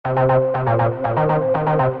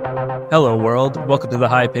Hello world, welcome to the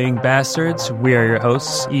High Paying Bastards. We are your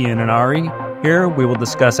hosts, Ian and Ari. Here we will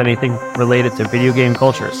discuss anything related to video game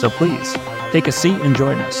culture, so please take a seat and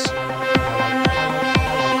join us.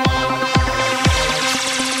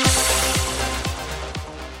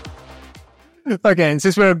 Okay,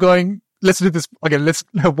 since we're going, let's do this. Okay, let's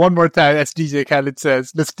one more time, as DJ Khaled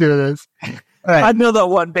says. Let's do this. All right. Another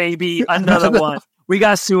one, baby. Another one. We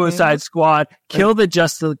got Suicide Squad, Kill the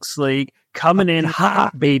Justice League, coming in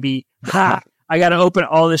hot, baby. Hot. I got to open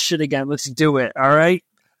all this shit again. Let's do it. All right?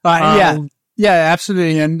 Yeah,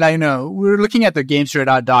 absolutely. And I know we're looking at the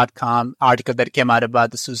GamesRadar.com article that came out about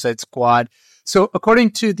the Suicide Squad. So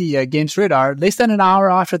according to the Games Radar, less than an hour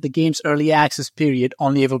after the game's early access period,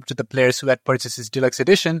 only available to the players who had purchased its deluxe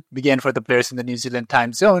edition, began for the players in the New Zealand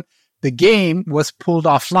time zone, the game was pulled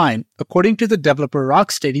offline. According to the developer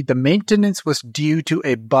Rocksteady, the maintenance was due to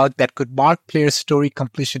a bug that could mark players' story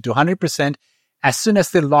completion to 100% as soon as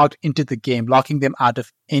they logged into the game, locking them out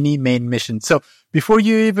of any main mission. So before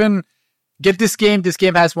you even get this game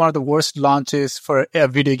has one of the worst launches for a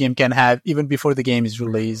video game can have, even before the game is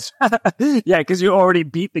released. Yeah, because you already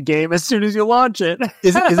beat the game as soon as you launch it.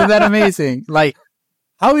 Isn't that amazing? Like,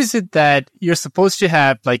 how is it that you're supposed to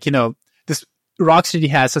have, this Rocksteady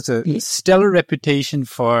has such a stellar reputation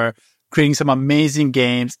for creating some amazing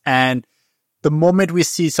games, and the moment we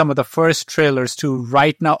see some of the first trailers to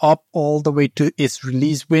right now up all the way to its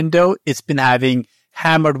release window, it's been having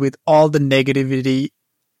hammered with all the negativity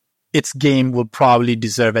its game will probably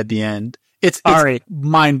deserve at the end. It's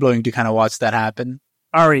mind-blowing to kind of watch that happen.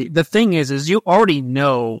 Ari, the thing is you already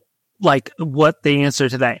know, what the answer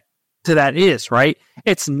to that is, right?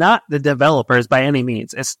 It's not the developers by any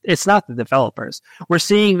means. It's not the developers. We're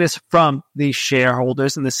seeing this from the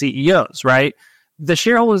shareholders and the CEOs, right? The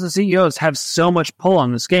shareholders and CEOs have so much pull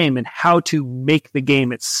on this game and how to make the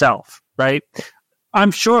game itself, right?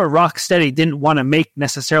 I'm sure Rocksteady didn't want to make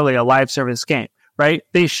necessarily a live service game, right?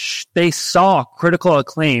 They saw critical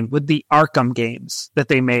acclaim with the Arkham games that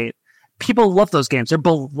they made. People love those games. They're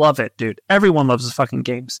beloved, dude. Everyone loves those fucking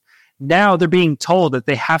games. Now they're being told that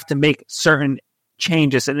they have to make certain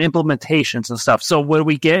changes and implementations and stuff. So what do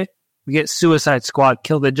we get? We get Suicide Squad,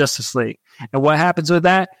 Kill the Justice League. And what happens with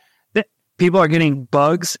that? People are getting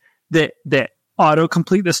bugs that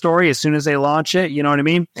auto-complete the story as soon as they launch it. You know what I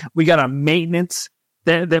mean? We got a maintenance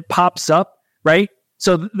that pops up, right?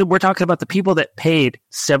 So we're talking about the people that paid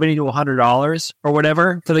 $70 to $100 or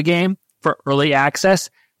whatever for the game for early access,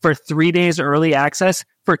 for 3 days early access.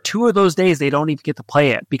 For 2 of those days, they don't even get to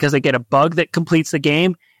play it because they get a bug that completes the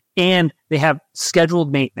game and they have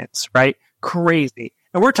scheduled maintenance, right? Crazy.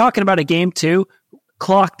 And we're talking about a game too,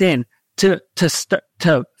 clocked in to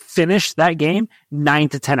finish that game 9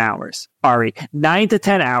 to 10 hours. Ari, 9 to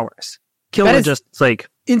 10 hours. Kill the Justice League.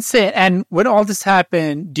 Insane. And when all this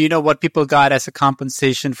happened, do you know what people got as a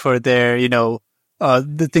compensation for their,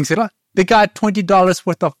 the things they got $20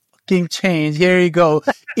 worth of fucking change. Here you go.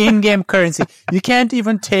 In-game currency. You can't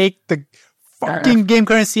even take the fucking game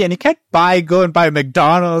currency and you can't go and buy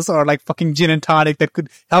McDonald's or fucking gin and tonic that could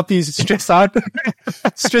help you stress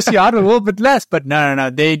you out a little bit less. But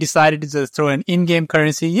no. They decided to just throw an in-game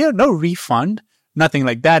currency. Yeah, no refund. Nothing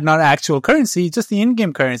like that, not actual currency, just the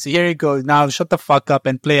in-game currency. Here you go. Now shut the fuck up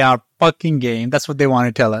and play our fucking game. That's what they want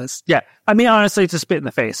to tell us. Yeah. I mean, honestly, it's a spit in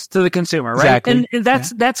the face to the consumer, right? Exactly. And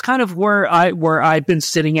that's kind of where I've been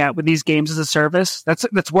sitting at with these games as a service.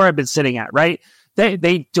 That's where I've been sitting at, right?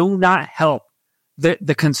 They do not help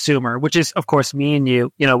the consumer, which is, of course, me and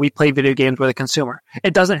you. We play video games with a consumer.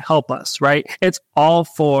 It doesn't help us, right? It's all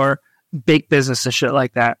for big business and shit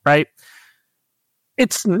like that, right?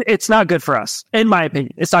 It's not good for us, in my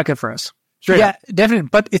opinion. It's not good for us. Straight up. Definitely.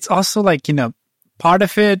 But it's also part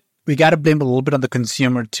of it, we got to blame a little bit on the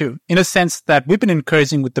consumer too, in a sense that we've been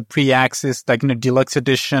encouraging with the pre-access, deluxe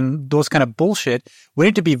edition, those kind of bullshit. We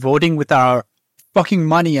need to be voting with our fucking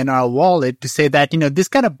money and our wallet to say that, this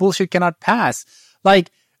kind of bullshit cannot pass. I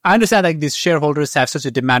understand these shareholders have such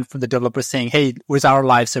a demand from the developers saying, hey, where's our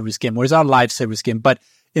live service game? Where's our live service game? But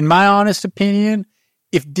in my honest opinion,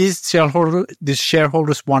 if these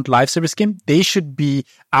shareholders want live service game, they should be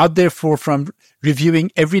out there from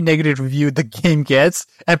reviewing every negative review the game gets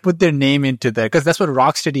and put their name into there, because that's what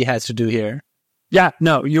Rocksteady has to do here. Yeah,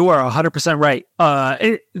 no, you are 100% right.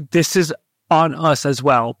 This is on us as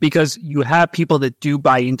well, because you have people that do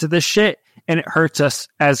buy into this shit and it hurts us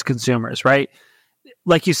as consumers, right?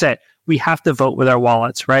 Like you said, we have to vote with our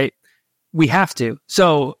wallets, right? We have to.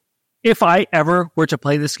 So if I ever were to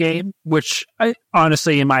play this game, which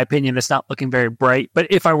honestly, in my opinion, it's not looking very bright, but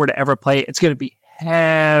if I were to ever play it, it's going to be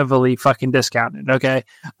heavily fucking discounted, okay?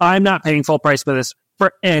 I'm not paying full price for this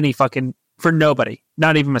for any fucking for nobody,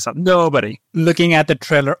 not even myself, nobody. Looking at the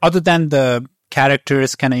trailer, other than the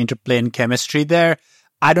characters kind of interplay and chemistry there,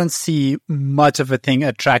 I don't see much of a thing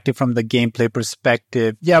attractive from the gameplay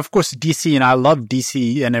perspective. Yeah, of course, DC, and I love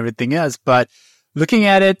DC and everything else, but looking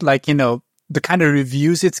at it, like, you know, the kind of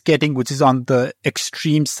reviews it's getting, which is on the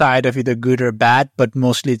extreme side of either good or bad, but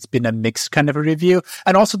mostly it's been a mixed kind of a review.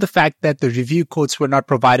 And also the fact that the review codes were not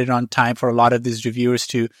provided on time for a lot of these reviewers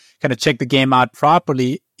to kind of check the game out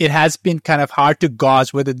properly. It has been kind of hard to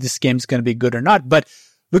gauge whether this game is going to be good or not. But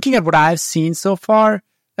looking at what I've seen so far,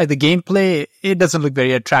 like the gameplay, it doesn't look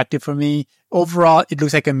very attractive for me. Overall, it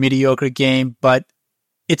looks like a mediocre game, but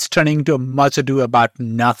it's turning into a much ado about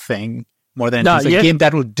nothing. More than it's a game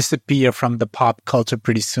that will disappear from the pop culture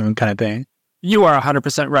pretty soon kind of thing. You are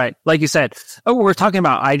 100% right. Like you said, we're talking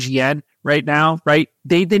about IGN right now, right?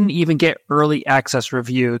 They didn't even get early access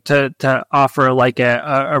review to offer like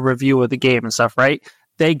a review of the game and stuff, right?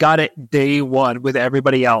 They got it day one with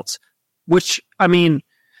everybody else, which, I mean,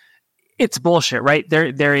 it's bullshit, right?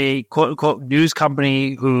 They're a quote-unquote news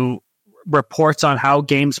company who reports on how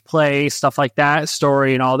games play, stuff like that,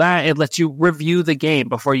 story and all that. It lets you review the game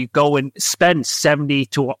before you go and spend $70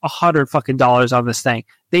 to $100 fucking dollars on this thing.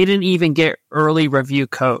 They didn't even get early review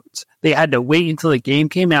codes. They had to wait until the game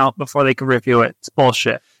came out before they could review it. It's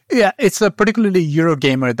bullshit. Yeah, it's a particularly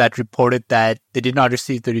Eurogamer that reported that they did not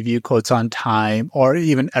receive the review codes on time or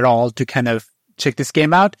even at all to kind of check this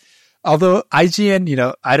game out. Although IGN, you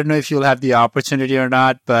know, I don't know if you'll have the opportunity or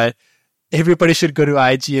not, but everybody should go to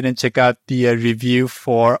IGN and check out the review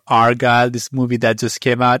for Argyle, this movie that just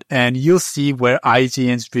came out, and you'll see where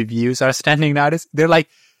IGN's reviews are standing now. They're like,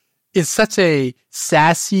 it's such a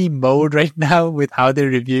sassy mode right now with how they're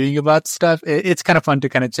reviewing about stuff. It's kind of fun to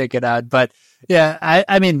kind of check it out. But yeah,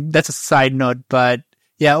 I mean, that's a side note, but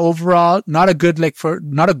yeah, overall, not a good look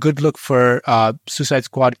for Suicide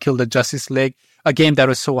Squad Kill the Justice League, a game that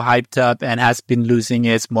was so hyped up and has been losing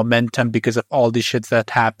its momentum because of all the shit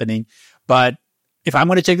that's happening. But if I'm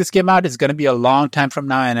going to check this game out, it's going to be a long time from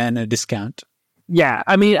now and a discount. Yeah,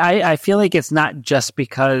 I mean, I feel like it's not just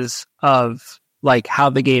because of like how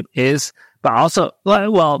the game is, but also,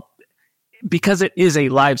 well, because it is a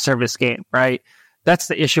live service game, right? That's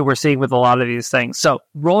the issue we're seeing with a lot of these things. So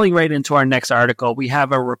rolling right into our next article, we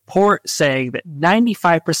have a report saying that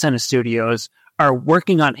 95% of studios are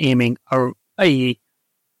working on aiming a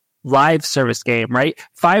live service game, right?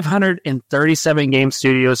 537 game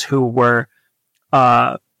studios who were,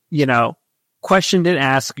 questioned and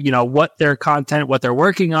asked, what their content, what they're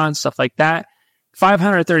working on, stuff like that.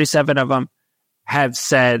 537 of them have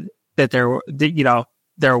said that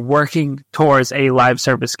they're working towards a live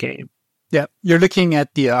service game. Yeah, you're looking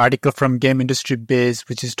at the article from Game Industry Biz,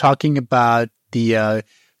 which is talking about the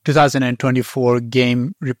 2024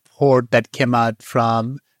 game report that came out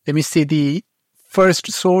from, let me see the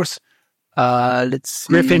first source. Let's see.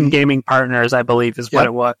 Griffin Gaming Partners, I believe, is what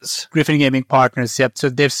it was. Griffin Gaming Partners, yep. So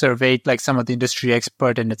they've surveyed like some of the industry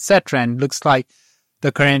expert and etc. And it looks like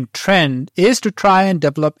the current trend is to try and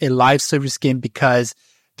develop a live service game because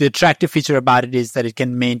the attractive feature about it is that it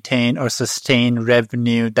can maintain or sustain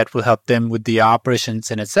revenue that will help them with the operations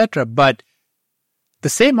and etc. But the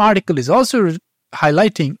same article is also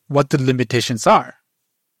highlighting what the limitations are.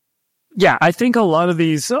 Yeah, I think a lot of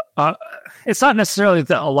these, it's not necessarily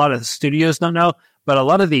that a lot of the studios don't know, but a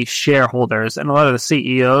lot of the shareholders and a lot of the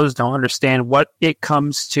CEOs don't understand what it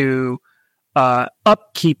comes to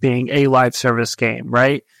upkeeping a live service game,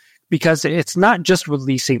 right? Because it's not just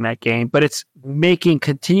releasing that game, but it's making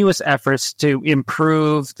continuous efforts to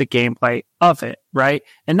improve the gameplay of it, right?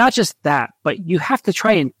 And not just that, but you have to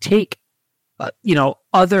try and take,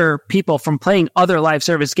 other people from playing other live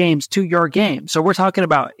service games to your game. So we're talking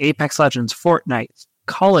about Apex Legends, Fortnite,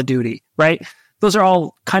 Call of Duty, right? Those are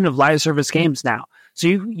all kind of live service games now. So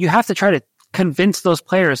you have to try to convince those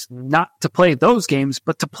players not to play those games,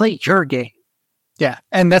 but to play your game. Yeah,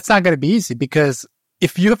 and that's not going to be easy because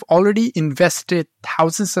if you have already invested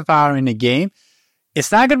thousands of hours in a game,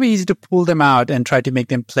 it's not going to be easy to pull them out and try to make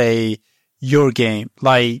them play your game.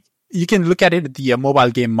 Like, you can look at it at the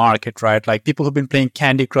mobile game market, right? Like, people who've been playing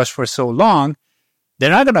Candy Crush for so long, they're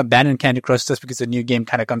not going to abandon Candy Crush just because a new game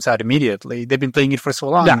kind of comes out immediately. They've been playing it for so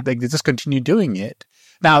long. Yeah. Like, they just continue doing it.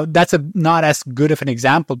 Now, that's not as good of an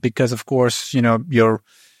example because, of course, your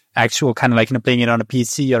actual kind of like, playing it on a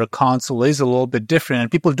PC or a console is a little bit different.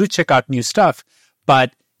 And people do check out new stuff.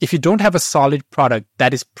 But if you don't have a solid product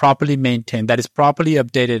that is properly maintained, that is properly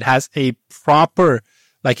updated, has a proper,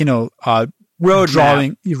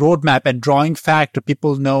 roadmap and drawing factor,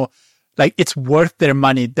 people know, like, it's worth their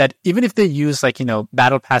money, that even if they use,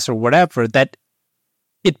 Battle Pass or whatever, that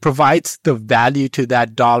it provides the value to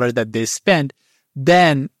that dollar that they spend,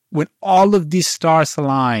 then when all of these stars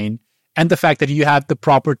align and the fact that you have the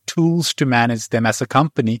proper tools to manage them as a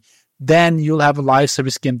company, then you'll have a live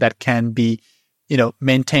service game that can be,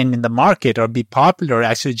 maintained in the market or be popular or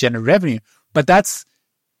actually generate revenue. But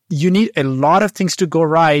you need a lot of things to go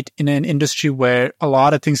right in an industry where a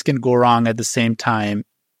lot of things can go wrong at the same time.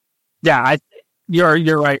 Yeah,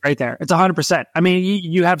 you're right there. It's 100%. I mean,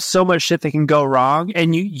 you have so much shit that can go wrong,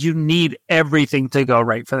 and you need everything to go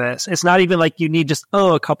right for this. It's not even like you need just,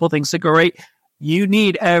 a couple things to go right. You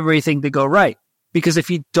need everything to go right, because if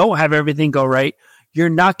you don't have everything go right, you're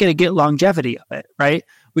not going to get longevity of it, right?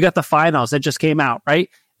 We got the finals that just came out, right?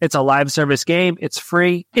 It's a live service game. It's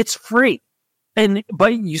free.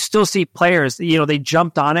 But you still see players, they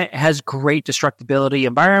jumped on it. It has great destructibility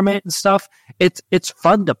environment and stuff. It's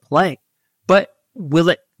fun to play, but will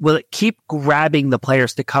it keep grabbing the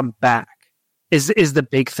players to come back is the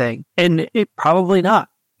big thing. And it probably not.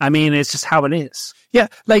 I mean, it's just how it is. Yeah.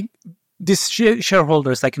 Like these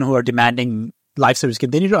shareholders, who are demanding live service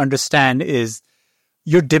game, they need to understand is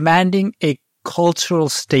you're demanding a cultural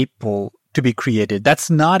staple to be created.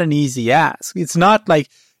 That's not an easy ask. It's not like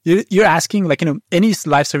you're asking any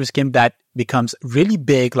live service game that becomes really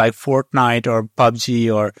big, like Fortnite or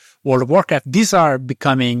PUBG or World of Warcraft. These are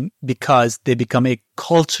becoming because they become a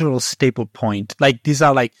cultural staple point. Like these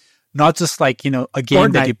are not just a game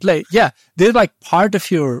Fortnite that you play. Yeah. They're part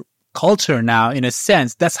of your culture now in a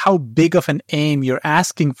sense. That's how big of an aim you're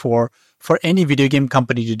asking for any video game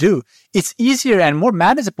company to do. It's easier and more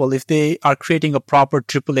manageable if they are creating a proper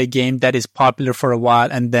AAA game that is popular for a while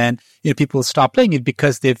and then people stop playing it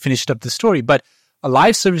because they've finished up the story. But a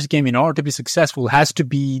live service game, in order to be successful, has to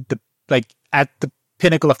be at the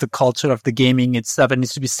pinnacle of the culture of the gaming itself. It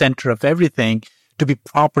needs to be center of everything to be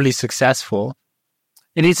properly successful.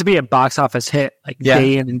 It needs to be a box office hit,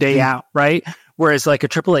 day in and day out, right? Whereas a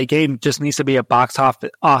AAA game just needs to be a box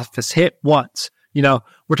office hit once.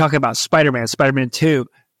 We're talking about Spider-Man, Spider-Man 2,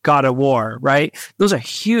 God of War, right? Those are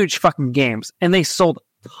huge fucking games, and they sold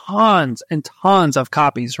tons and tons of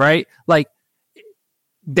copies, right?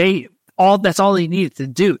 That's all they needed to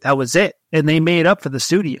do. That was it. And they made up for the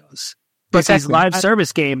studios. But These live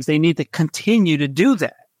service games, they need to continue to do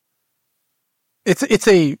that. It's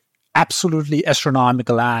a absolutely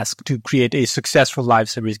astronomical ask to create a successful live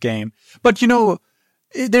service game. But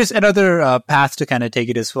there's another path to kind of take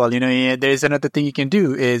it as well. There's another thing you can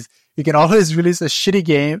do is you can always release a shitty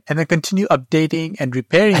game and then continue updating and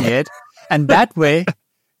repairing it. And that way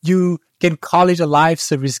you can call it a live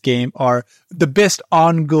service game or the best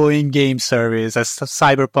ongoing game service, as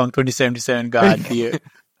Cyberpunk 2077 got the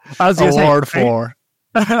award for.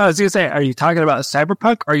 I was going to say, are you talking about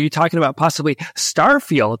Cyberpunk or are you talking about possibly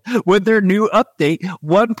Starfield with their new update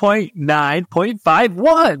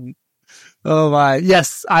 1.9.51? Oh my.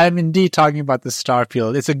 Yes, I am indeed talking about the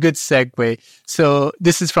Starfield. It's a good segue. So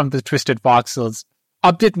this is from the Twisted Voxels.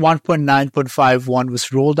 Update 1.9.51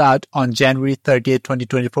 was rolled out on January 30th,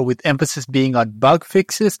 2024, with emphasis being on bug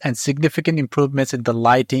fixes and significant improvements in the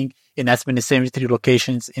lighting in as many as 73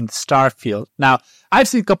 locations in Starfield. Now, I've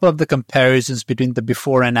seen a couple of the comparisons between the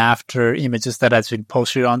before and after images that has been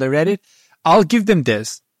posted on the Reddit. I'll give them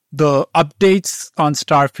this. The updates on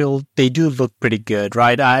Starfield, they do look pretty good,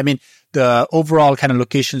 right? I mean, the overall kind of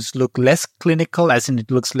locations look less clinical, as in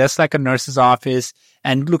it looks less like a nurse's office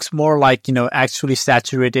and looks more like, actually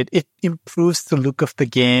saturated. It improves the look of the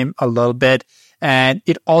game a little bit. And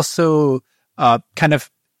it also kind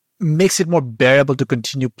of makes it more bearable to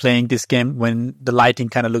continue playing this game when the lighting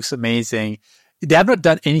kind of looks amazing. They have not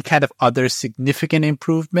done any kind of other significant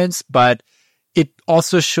improvements, but it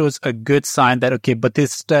also shows a good sign that, okay,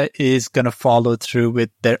 Bethesda is going to follow through with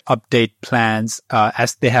their update plans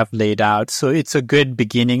as they have laid out. So it's a good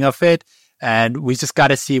beginning of it. And we just got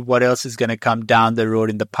to see what else is going to come down the road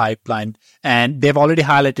in the pipeline. And they've already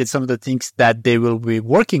highlighted some of the things that they will be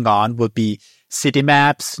working on will be city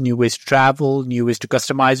maps, new ways to travel, new ways to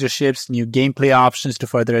customize your ships, new gameplay options to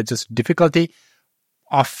further adjust difficulty,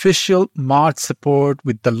 official mod support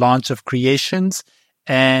with the launch of Creations,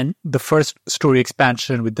 and the first story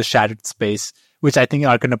expansion with the Shattered Space, which I think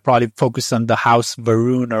are going to probably focus on the House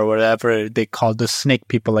Varun or whatever they call the snake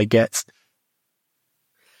people, I guess.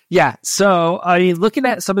 Yeah, so looking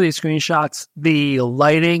at some of these screenshots, the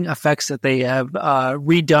lighting effects that they have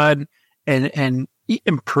redone and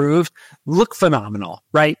improved look phenomenal,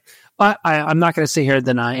 right? I'm not going to sit here and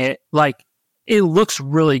deny it. It looks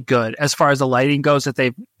really good as far as the lighting goes that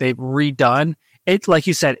they've redone. It, like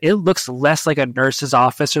you said, it looks less like a nurse's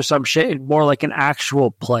office or some shit and more like an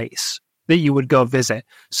actual place that you would go visit.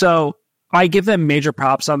 So I give them major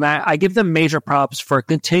props on that. I give them major props for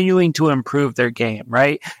continuing to improve their game,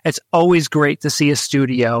 right? It's always great to see a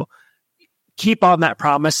studio keep on that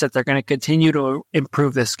promise that they're going to continue to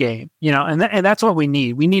improve this game, and that's what we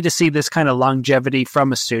need. We need to see this kind of longevity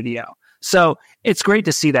from a studio. So it's great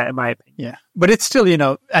to see that, in my opinion. Yeah. But it's still,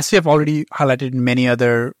 as we have already highlighted in many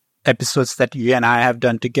other episodes that you and I have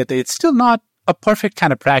done together, it's still not a perfect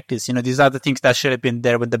kind of practice. These are the things that should have been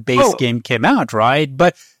there when the base game came out, right?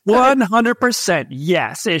 But 100%.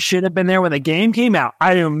 Yes, it should have been there when the game came out.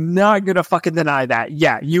 I am not going to fucking deny that.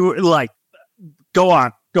 Yeah, you go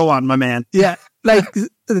on, my man. Yeah.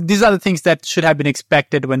 These are the things that should have been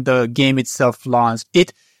expected when the game itself launched.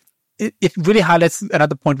 It really highlights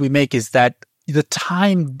another point we make is that the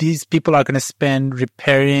time these people are going to spend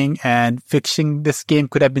repairing and fixing this game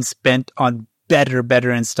could have been spent on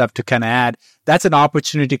better and stuff to kind of add. That's an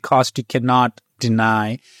opportunity cost you cannot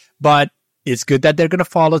deny. But it's good that they're going to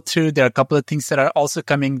follow through. There are a couple of things that are also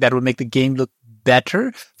coming that will make the game look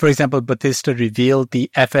better. For example, Bethesda revealed the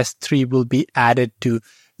FS3 will be added to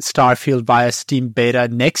Starfield via Steam beta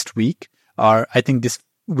next week, or I think this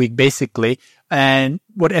week basically. And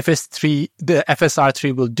what the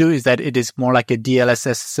FSR3 will do is that it is more like a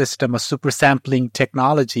DLSS system, a super sampling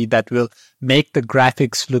technology that will make the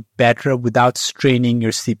graphics look better without straining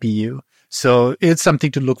your CPU. So it's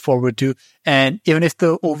something to look forward to. And even if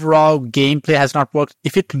the overall gameplay has not worked,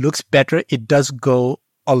 if it looks better, it does go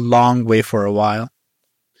a long way for a while.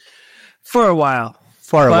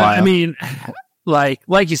 I mean,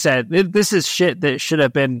 like you said, this is shit that should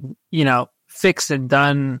have been, fixed and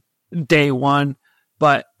done day one.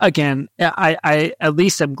 But again, I at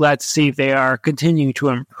least I'm glad to see they are continuing to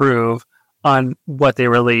improve on what they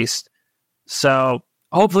released. So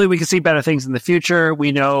hopefully we can see better things in the future.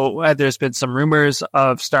 We know there's been some rumors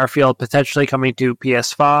of Starfield potentially coming to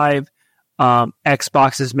PS5.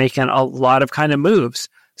 Xbox is making a lot of kind of moves.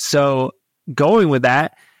 So going with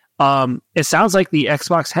that, it sounds like the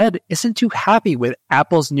Xbox head isn't too happy with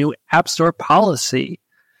Apple's new App Store policy.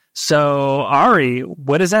 So, Ari,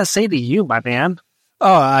 what does that say to you, my man?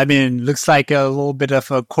 Oh, I mean, looks like a little bit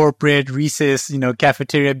of a corporate recess,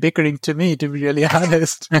 cafeteria bickering to me, to be really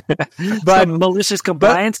honest. But malicious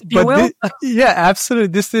compliance, if you will? Yeah, absolutely.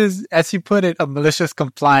 This is, as you put it, a malicious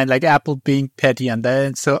compliance, like Apple being petty on that.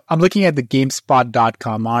 And so I'm looking at the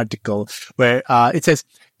GameSpot.com article where it says,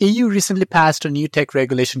 EU recently passed a new tech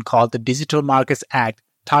regulation called the Digital Markets Act,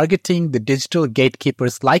 targeting the digital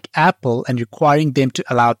gatekeepers like Apple and requiring them to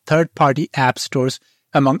allow third-party app stores,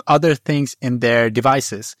 among other things, in their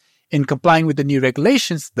devices. In complying with the new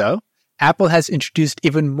regulations, though, Apple has introduced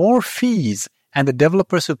even more fees, and the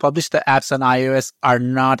developers who publish the apps on iOS are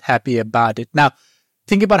not happy about it. Now,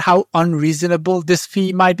 think about how unreasonable this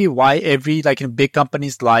fee might be, why in big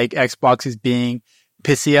companies like Xbox is being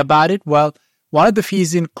pissy about it. Well, one of the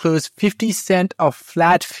fees includes 50 cents of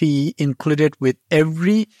flat fee included with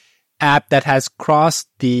every app that has crossed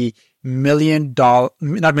the million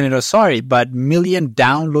downloads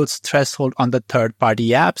threshold on the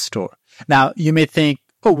third-party app store. Now, you may think,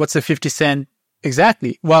 what's a 50 cent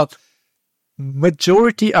exactly? Well,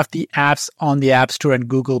 majority of the apps on the App Store and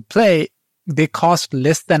Google Play, they cost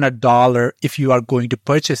less than $1 if you are going to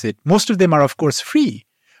purchase it. Most of them are, of course, free,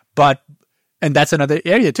 and that's another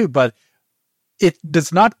area too, but it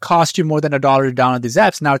does not cost you more than $1 to download these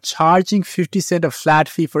apps. Now, charging 50 cents of flat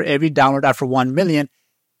fee for every download after 1 million,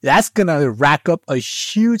 that's going to rack up a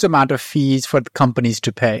huge amount of fees for the companies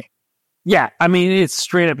to pay. Yeah, I mean, it's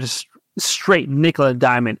straight nickel and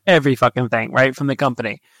diamond, every fucking thing, right, from the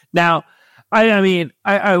company. Now,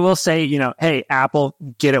 I will say, hey, Apple,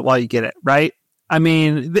 get it while you get it, right? I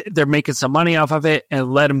mean, they're making some money off of it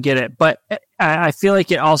and let them get it. But I feel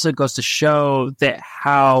like it also goes to show that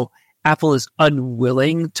how Apple is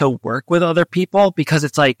unwilling to work with other people, because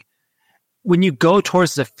it's like, when you go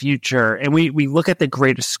towards the future and we look at the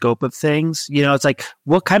greater scope of things, it's like,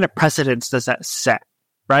 what kind of precedence does that set,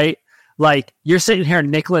 right? Like, you're sitting here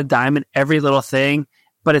nickel and diamond every little thing,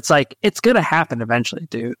 but it's like, it's going to happen eventually,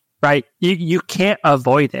 dude, right? You can't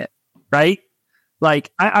avoid it, right?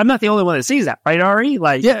 Like, I'm not the only one that sees that, right, Ari?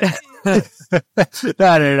 Like, yeah.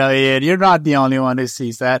 No, Ian, you're not the only one who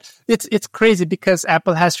sees that. It's crazy because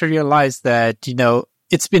Apple has to realize that,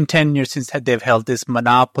 it's been 10 years since they've held this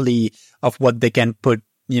monopoly of what they can put,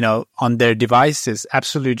 on their devices.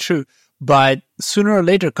 Absolutely true. But sooner or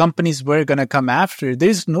later, companies were going to come after.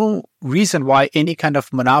 There's no reason why any kind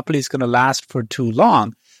of monopoly is going to last for too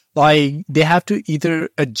long. Like, they have to either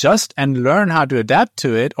adjust and learn how to adapt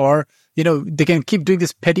to it, or, they can keep doing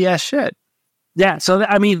this petty ass shit. Yeah, so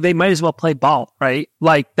I mean, they might as well play ball, right?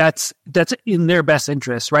 Like that's in their best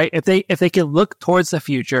interest, right? If they can look towards the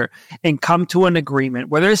future and come to an agreement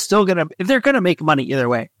where they're gonna make money either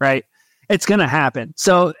way, right? It's gonna happen.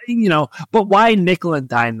 So but why nickel and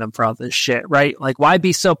dime them for all this shit, right? Like, why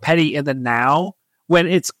be so petty in the now when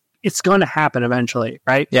it's going to happen eventually,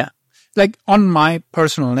 right? Yeah. Like, on my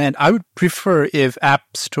personal end, I would prefer if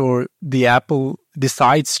the Apple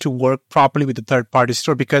decides to work properly with the third-party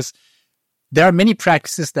store, because there are many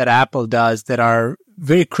practices that Apple does that are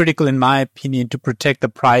very critical, in my opinion, to protect the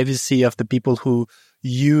privacy of the people who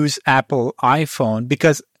use Apple iPhone,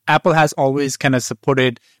 because Apple has always kind of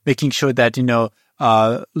supported making sure that,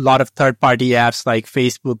 a lot of third-party apps like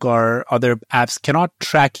Facebook or other apps cannot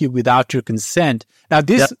track you without your consent. Now,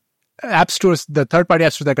 these app stores, the third-party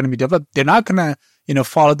app stores that are going to be developed, they're not going to,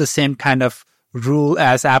 follow the same kind of rule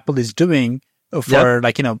as Apple is doing for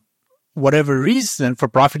whatever reason, for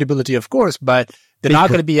profitability, of course, but they're not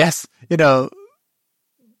going to be as,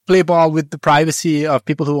 play ball with the privacy of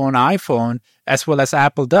people who own iPhone as well as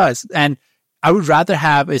Apple does. And I would rather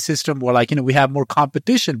have a system where we have more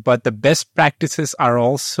competition, but the best practices are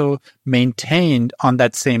also maintained on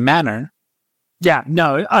that same manner. Yeah,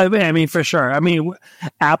 no, I mean, for sure. I mean,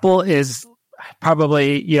 Apple is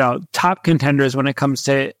probably, top contenders when it comes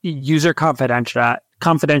to user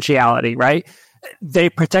confidentiality, right? They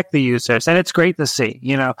protect the users, and it's great to see,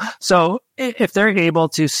 So if they're able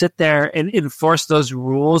to sit there and enforce those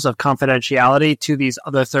rules of confidentiality to these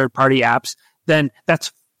other third-party apps, then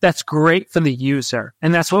that's great for the user.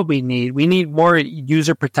 And that's what we need. We need more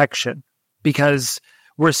user protection, because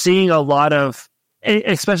we're seeing a lot of,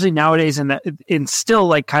 especially nowadays in still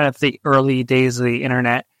like kind of the early days of the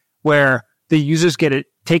internet, where the users get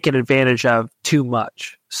taken advantage of too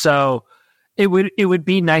much. So it would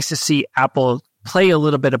be nice to see Apple play a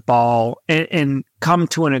little bit of ball and come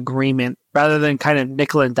to an agreement, rather than kind of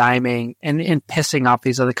nickel and diming and pissing off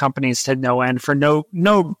these other companies to no end for no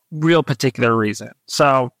real particular reason.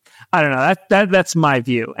 So I don't know. That's my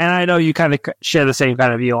view, and I know you kind of share the same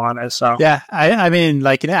kind of view on it. So yeah, I mean,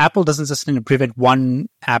 Apple doesn't just prevent one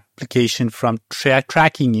application from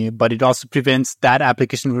tracking you, but it also prevents that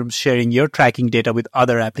application from sharing your tracking data with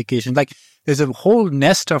other applications. Like, there's a whole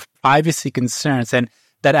nest of privacy concerns, and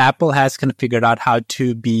that Apple has kind of figured out how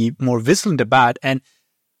to be more vigilant about. And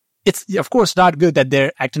it's, of course, not good that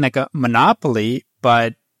they're acting like a monopoly,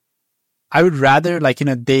 but I would rather,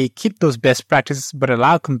 they keep those best practices, but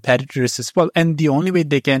allow competitors as well. And the only way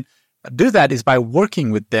they can do that is by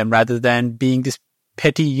working with them, rather than being this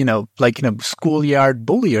petty, schoolyard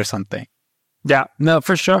bully or something. Yeah, no,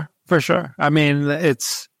 for sure. I mean,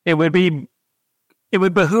 it would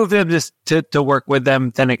behoove them just to work with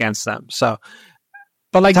them than against them. So,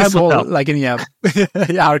 but this whole, our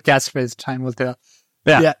catchphrase, time will tell.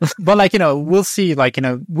 Yeah. But we'll see,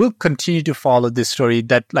 we'll continue to follow this story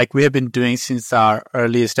that we have been doing since our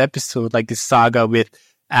earliest episode, this saga with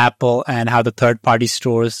Apple and how the third-party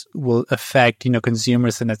stores will affect,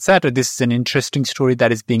 consumers and etc. This is an interesting story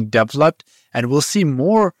that is being developed, and we'll see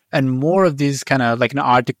more and more of these kind of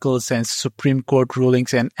articles and Supreme Court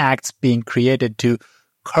rulings and acts being created to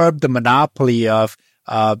curb the monopoly of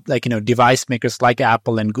device makers like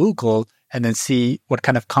Apple and Google, and then see what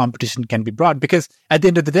kind of competition can be brought. Because at the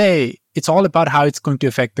end of the day, it's all about how it's going to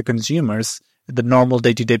affect the consumers, the normal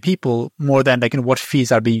day-to-day people, more than what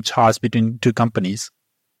fees are being charged between two companies.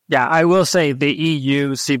 Yeah, I will say the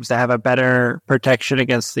EU seems to have a better protection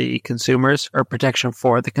against the consumers, or protection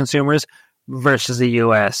for the consumers, versus the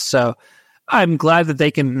US. So I'm glad that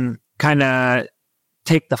they can kind of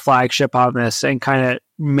take the flagship on this and kind of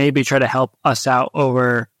maybe try to help us out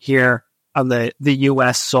over here on the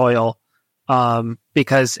US soil,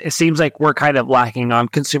 because it seems like we're kind of lacking on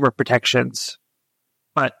consumer protections.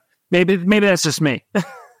 But maybe that's just me.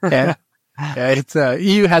 Yeah, it's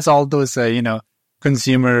EU has all those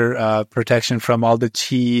consumer protection from all the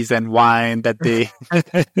cheese and wine that they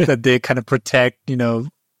that they kind of protect,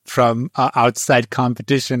 from outside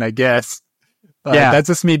competition, I guess. That's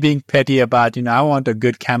just me being petty about, I want a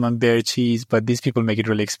good camembert cheese, but these people make it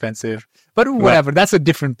really expensive. But whatever, that's a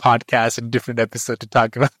different podcast, a different episode to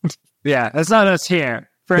talk about. Yeah, that's not us here.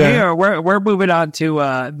 Here, we're moving on to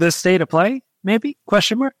the state of play, maybe?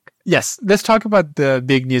 Question mark? Yes, let's talk about the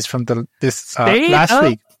big news from this last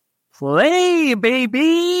week. Play,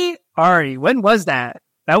 baby! Ari, when was that?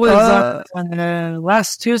 That was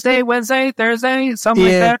last Tuesday, Wednesday, Thursday, something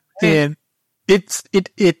like that.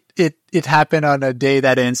 It happened on a day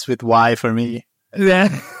that ends with Y for me.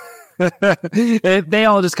 Yeah. They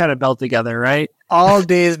all just kind of melt together, right? All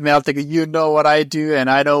days melt together. You know what I do, and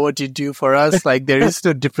I know what you do for us. There is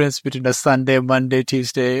no difference between a Sunday, Monday,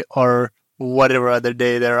 Tuesday, or whatever other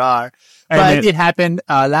day there are. But it happened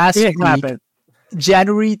last week,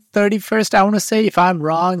 January 31st, I want to say. If I'm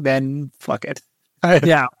wrong, then fuck it.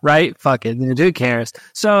 Yeah, right? Fuck it. Who cares?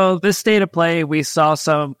 So this state of play, we saw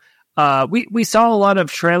some, we saw a lot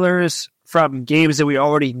of trailers from games that we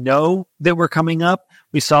already know that were coming up.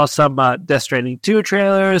 We saw some Death Stranding 2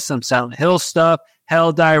 trailers, some Silent Hill stuff,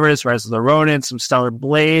 Helldivers, Rise of the Ronin, some Stellar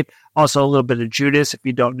Blade, also a little bit of Judas, if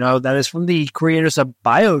you don't know. That is from the creators of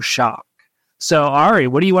BioShock. So, Ari,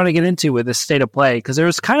 what do you want to get into with this state of play? Because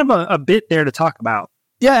there's kind of a bit there to talk about.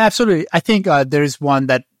 Yeah, absolutely. I think there's one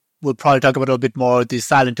that we'll probably talk about a little bit more, the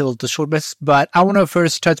Silent Hill, the short bits. But I want to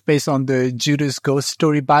first touch base on the Judas Ghost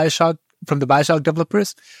Story BioShock from the BioShock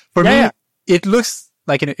developers. For me, it looks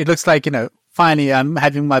like, finally I'm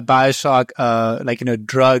having my BioShock,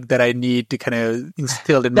 drug that I need to kind of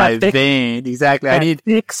instill in my vein. Exactly. I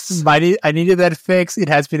needed that fix. It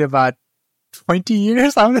has been about 20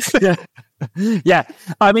 years, I want to say. Yeah,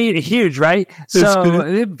 I mean, huge, right?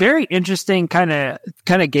 So very interesting kind of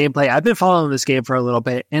gameplay. I've been following this game for a little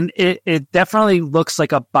bit, and it definitely looks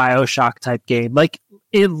like a BioShock type game. Like,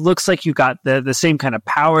 it looks like you got the same kind of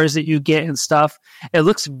powers that you get and stuff. It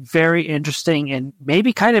looks very interesting, and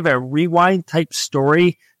maybe kind of a rewind type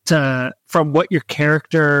story from what your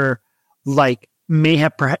character may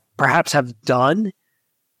have perhaps have done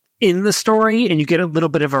in the story, and you get a little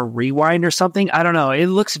bit of a rewind or something. I don't know. It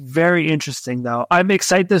looks very interesting, though. I'm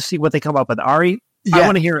excited to see what they come up with. Ari, I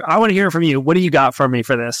want to hear from you. What do you got for me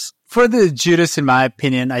for this? For the Judas, in my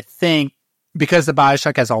opinion, I think because the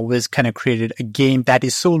BioShock has always kind of created a game that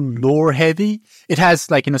is so lore heavy, it has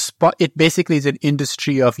it basically is an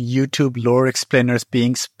industry of YouTube lore explainers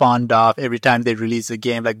being spawned off every time they release a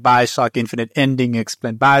game, like BioShock Infinite ending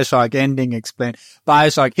explained, BioShock ending explained,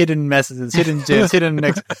 BioShock hidden messages, hidden gems,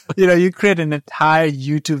 you create an entire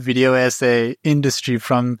YouTube video essay industry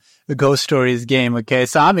from the Ghost Stories game. Okay.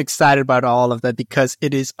 So I'm excited about all of that because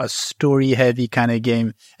it is a story heavy kind of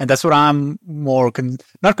game. And that's what I'm more,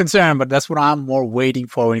 not concerned, but that's what I'm more waiting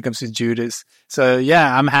for when it comes to Judas. So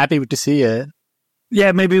yeah, I'm happy to see it.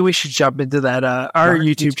 Yeah. Maybe we should jump into that, our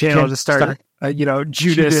YouTube channel to start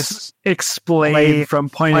Judas explained from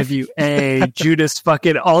point of view A, Judas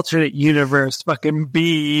fucking alternate universe, fucking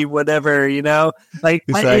B, whatever,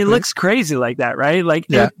 It looks crazy like that, right?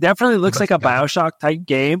 It definitely looks like a BioShock type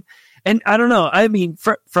game. And I don't know. I mean,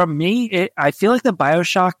 from me, I feel like the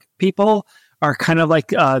BioShock people are kind of like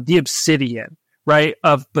the Obsidian, right,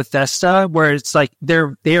 of Bethesda, where it's like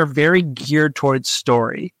they are very geared towards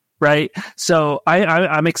story. Right. So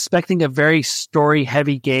I'm expecting a very story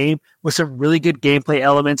heavy game with some really good gameplay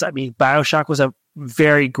elements. I mean, BioShock was a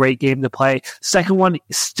very great game to play. Second one,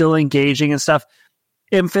 still engaging and stuff.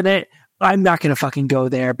 Infinite, I'm not going to fucking go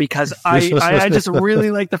there because I just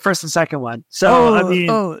really like the first and second one.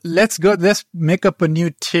 So, let's go. Let's make up a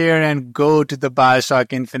new tier and go to the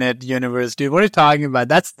BioShock Infinite universe, dude. What are you talking about?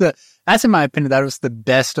 That's in my opinion, that was the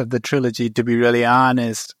best of the trilogy, to be really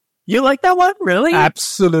honest. You like that one? Really?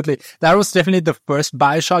 Absolutely. That was definitely the first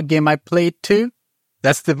BioShock game I played too.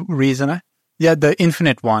 That's the reason. The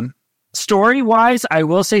Infinite one. Story-wise, I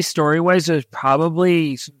will say story-wise is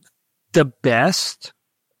probably the best.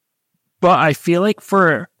 But I feel like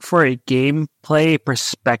for a gameplay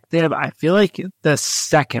perspective, I feel like the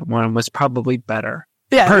second one was probably better.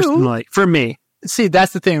 Yeah, personally, for me. See,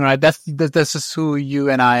 that's the thing, right? That's just who you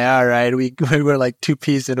and I are, right? We were like two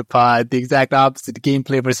peas in a pod, the exact opposite,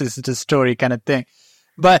 gameplay versus the story kind of thing.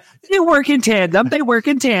 But they work in tandem.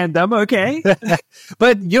 Okay.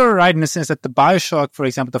 But you're right in the sense that the BioShock, for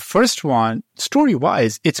example, the first one,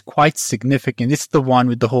 story-wise, it's quite significant. It's the one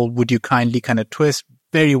with the whole "would you kindly" kind of twist,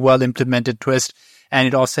 very well implemented twist, and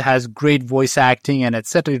it also has great voice acting and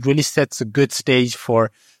etc. It really sets a good stage for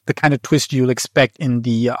the kind of twist you'll expect in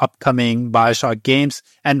the upcoming BioShock games.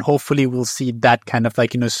 And hopefully we'll see that kind of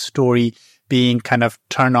story being kind of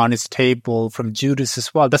turned on its table from Judas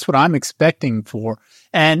as well. That's what I'm expecting for.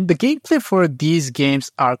 And the gameplay for these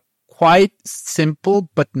games are quite simple,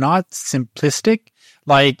 but not simplistic.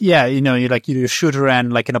 You shoot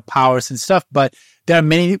around powers and stuff, but there are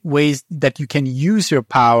many ways that you can use your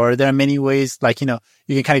power. There are many ways, you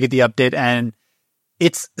can kind of get the update, and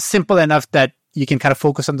it's simple enough that you can kind of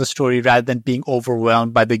focus on the story rather than being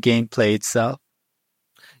overwhelmed by the gameplay itself.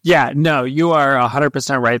 Yeah, no, you are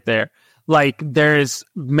 100% right there. There's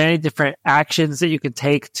many different actions that you can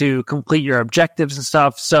take to complete your objectives and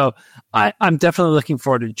stuff. So I'm definitely looking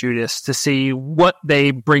forward to Judas to see what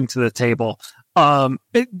they bring to the table.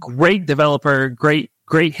 Great developer, great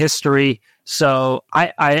history. So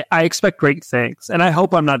I expect great things, and I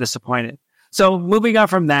hope I'm not disappointed. So moving on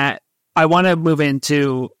from that, I want to move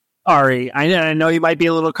into Ari, I know you might be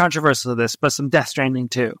a little controversial to this, but some Death Stranding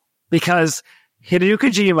too. Because Hideo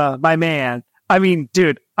Kojima, my man, I mean,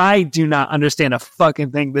 dude, I do not understand a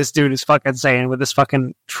fucking thing this dude is fucking saying with this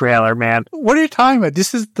fucking trailer, man. What are you talking about?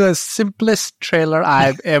 This is the simplest trailer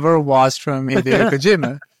I've ever watched from Hideo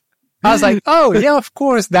Kojima. I was like, oh, yeah, of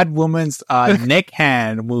course, that woman's neck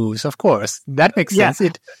hand moves. Of course. That makes sense.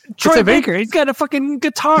 Troy Baker, he's got a fucking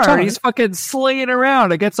guitar. He's fucking slaying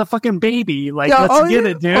around against a fucking baby. Like, let's get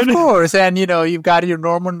it, dude. Of course. And, you've got your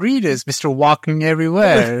Norman Reedus, Mr. Walking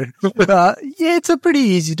Everywhere. Yeah, it's a pretty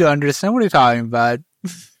easy to understand. What are you talking about?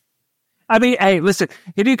 I mean, hey, listen,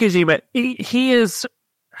 Hideo Kojima, he is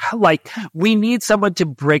like, we need someone to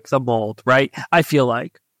break the mold, right? I feel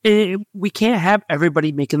like. We can't have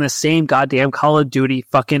everybody making the same goddamn Call of Duty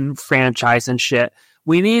fucking franchise and shit.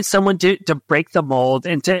 We need someone to break the mold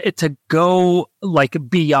and to go like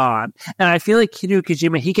beyond. And I feel like Hideo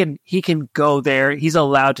Kojima, he can go there. He's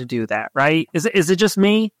allowed to do that, right? Is it just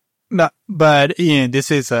me? No, but Ian, this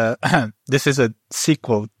is a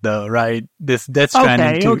sequel though, right? This Death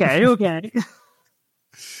Stranding. Okay.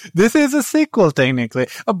 This is a sequel technically,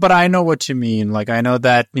 but I know what you mean. Like, I know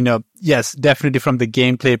that, yes, definitely from the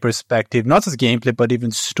gameplay perspective, not just gameplay, but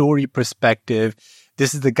even story perspective,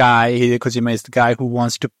 this is the guy, Hideo Kojima is the guy who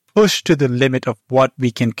wants to push to the limit of what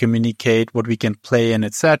we can communicate, what we can play, and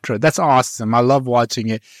etc. That's awesome. I love watching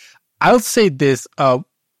it. I'll say this,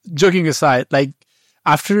 joking aside, like,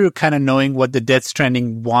 after kind of knowing what the Death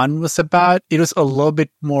Stranding 1 was about, it was a little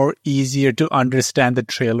bit more easier to understand the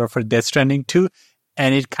trailer for Death Stranding 2.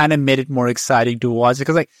 And it kind of made it more exciting to watch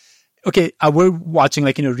because, like, okay, we're watching,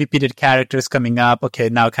 like, repeated characters coming up. Okay,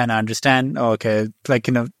 now kind of understand. Okay, like,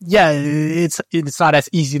 yeah, it's not as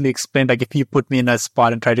easily explained. Like, if you put me in a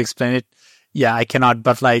spot and try to explain it, yeah, I cannot.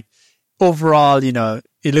 But, like, overall,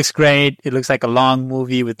 it looks great. It looks like a long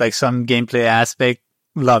movie with, like, some gameplay aspect.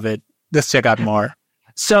 Love it. Let's check out more.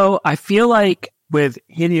 So I feel like with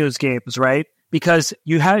Hideo's games, right? Because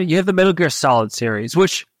you have the Metal Gear Solid series,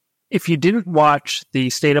 which, if you didn't watch the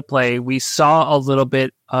State of Play, we saw a little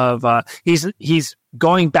bit of he's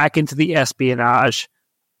going back into the espionage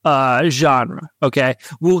genre. Okay,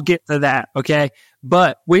 we'll get to that. Okay,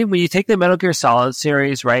 but when you take the Metal Gear Solid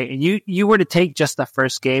series, right, and you were to take just the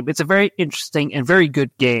first game, it's a very interesting and very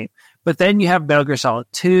good game. But then you have Metal Gear Solid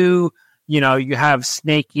 2. You have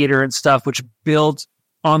Snake Eater and stuff, which builds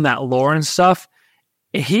on that lore and stuff.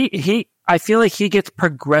 I feel like he gets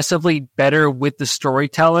progressively better with the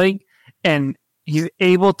storytelling, and he's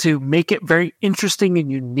able to make it very interesting and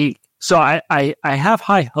unique. So I have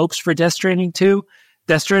high hopes for Death Stranding 2.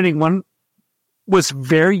 Death Stranding 1 was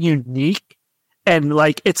very unique, and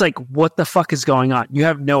it's like, what the fuck is going on? You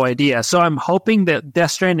have no idea. So I'm hoping that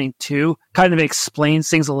Death Stranding 2 kind of explains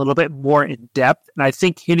things a little bit more in depth, and I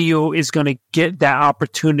think Hideo is going to get that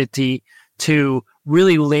opportunity to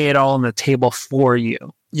really lay it all on the table for you.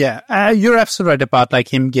 Yeah, you're absolutely right about like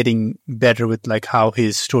him getting better with like how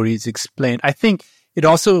his story is explained. I think it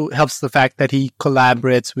also helps the fact that he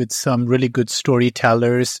collaborates with some really good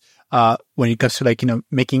storytellers when it comes to like,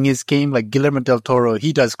 making his game. Like Guillermo del Toro,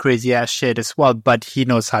 he does crazy ass shit as well, but he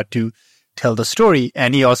knows how to tell the story.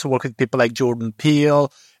 And he also works with people like Jordan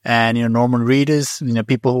Peele and, Norman Reedus,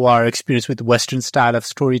 people who are experienced with Western style of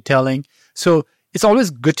storytelling. So it's always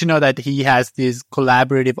good to know that he has this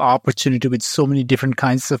collaborative opportunity with so many different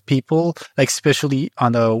kinds of people, like especially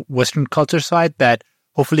on the Western culture side, that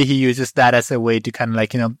hopefully he uses that as a way to kind of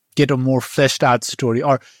like, get a more fleshed out story,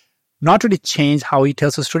 or not really change how he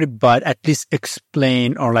tells the story, but at least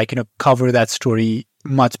explain or like, cover that story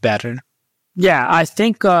much better. Yeah, I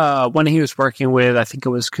think when he was working with, I think it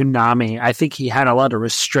was Konami, I think he had a lot of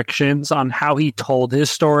restrictions on how he told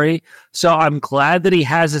his story. So I'm glad that he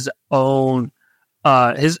has his own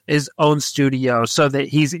studio, so that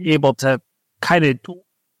he's able to kind of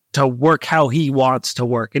to work how he wants to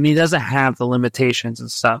work, and he doesn't have the limitations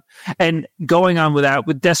and stuff. And going on with that,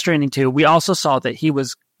 with Death Stranding 2, we also saw that he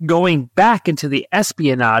was going back into the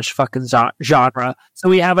espionage fucking genre. So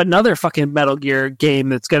we have another fucking Metal Gear game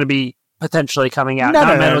that's going to be potentially coming out.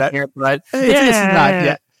 Not Metal Gear, but it's not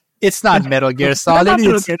yet. It's not Metal Gear Solid. No.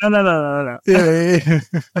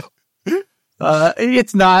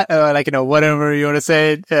 It's not whatever you want to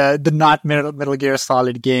say, the not Metal Gear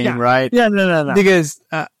Solid game, right? Yeah, no. Because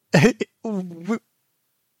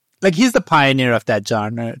like he's the pioneer of that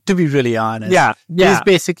genre, to be really honest. Yeah.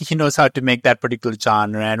 He knows how to make that particular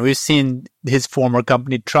genre, and we've seen his former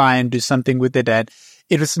company try and do something with it, and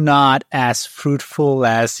it was not as fruitful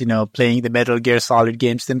as playing the Metal Gear Solid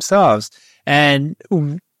games themselves. And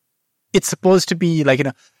it's supposed to be like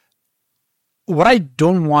what I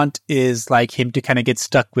don't want is like him to kind of get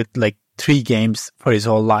stuck with like 3 games for his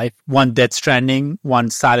whole life. One Death Stranding, one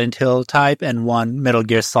Silent Hill type, and one Metal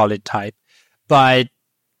Gear Solid type. But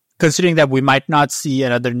considering that we might not see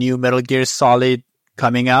another new Metal Gear Solid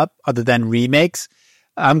coming up other than remakes,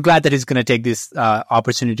 I'm glad that he's going to take this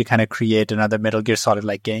opportunity to kind of create another Metal Gear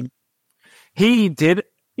Solid-like game. He did.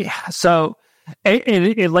 Yeah, so,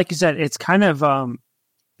 like you said, it's kind of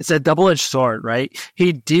it's a double-edged sword, right?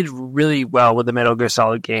 He did really well with the Metal Gear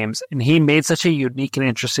Solid games, and he made such a unique and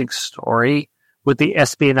interesting story with the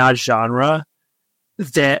espionage genre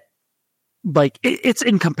that, like, it's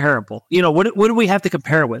incomparable. You know, what do we have to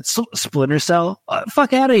compare it with? Splinter Cell?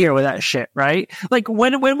 Fuck out of here with that shit, right? Like,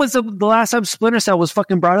 when was the last time Splinter Cell was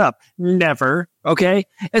fucking brought up? Never, okay?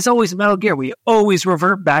 It's always Metal Gear. We always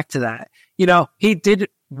revert back to that. You know, he did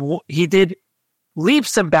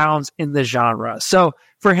leaps and bounds in the genre. So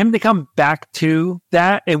for him to come back to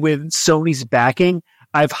that, and with Sony's backing,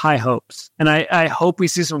 I have high hopes, and I hope we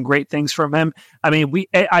see some great things from him. I mean,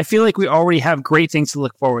 I feel like we already have great things to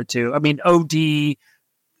look forward to. I mean, OD,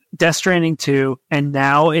 Death Stranding 2, and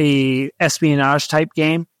now a espionage type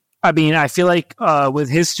game. I mean, I feel like with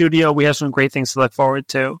his studio, we have some great things to look forward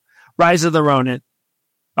to. Rise of the Ronin,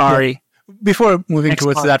 Ari. Yeah. Before moving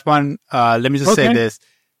towards that one, let me just say this.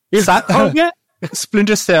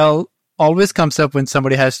 Splinter Cell always comes up when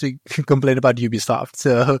somebody has to complain about Ubisoft.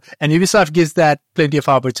 So, and Ubisoft gives that plenty of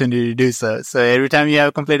opportunity to do so. So every time you have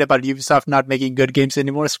a complaint about Ubisoft not making good games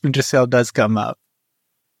anymore, Splinter Cell does come up.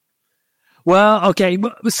 Well, okay,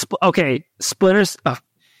 Splinters.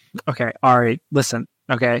 Okay, Ari, listen.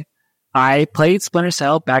 Okay, I played Splinter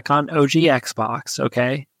Cell back on OG Xbox.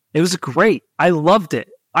 Okay, it was great. I loved it.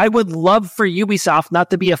 I would love for Ubisoft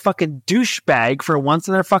not to be a fucking douchebag for once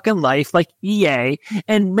in their fucking life, like EA,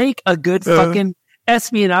 and make a good fucking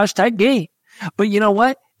espionage type game. But you know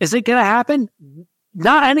what? Is it gonna happen?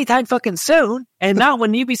 Not anytime fucking soon, and not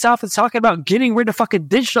when Ubisoft is talking about getting rid of fucking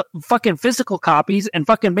digital, fucking physical copies and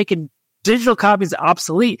fucking making digital copies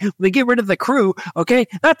obsolete. When they get rid of the crew, okay?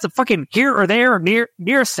 That's a fucking here or there or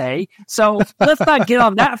near say. So let's not get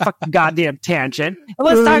on that fucking goddamn tangent. And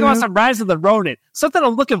let's talk about some Rise of the Ronin. Something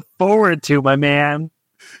I'm looking forward to, my man.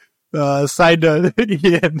 Side note,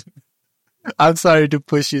 Ian, I'm sorry to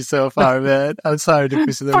push you so far, man. I'm sorry to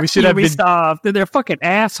push you. We should have been... They're fucking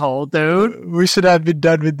asshole, dude. We should have been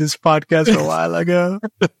done with this podcast a while ago.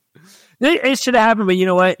 It should have happened, but you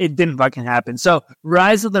know what? It didn't fucking happen. So,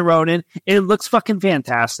 Rise of the Ronin, it looks fucking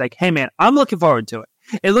fantastic. Hey, man, I'm looking forward to it.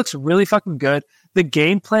 It looks really fucking good. The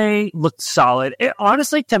gameplay looked solid. It,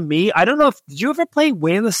 honestly, to me, I don't know if... Did you ever play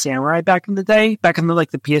Way of the Samurai back in the day? Back in the,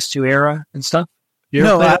 like, the PS2 era and stuff?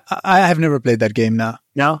 No, I have never played that game now.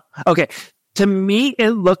 No? Okay. To me,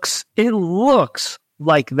 it looks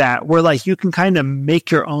like that, where, like, you can kind of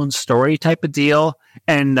make your own story type of deal,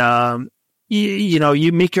 and... You know,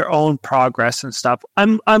 you make your own progress and stuff.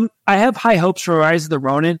 I have high hopes for Rise of the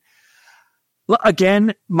Ronin.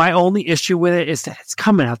 Again, my only issue with it is that it's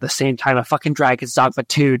coming out the same time as fucking Dragon's Dogma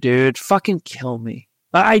 2, dude. Fucking kill me.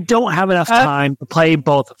 I don't have enough time to play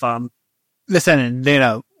both of them. Listen, you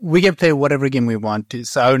know, we can play whatever game we want to,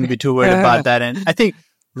 so I wouldn't be too worried about that. And I think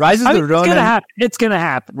Rise of the Ronin... It's gonna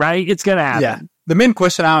happen, right? It's gonna happen. Yeah. The main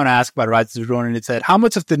question I want to ask about Rise of the Ronin is that how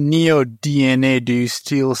much of the Neo DNA do you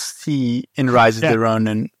still see in Rise of the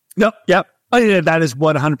Ronin? Yep. Oh, yeah, that is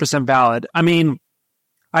 100% valid. I mean,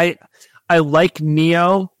 I like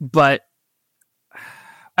Neo, but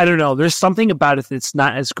I don't know. There's something about it that's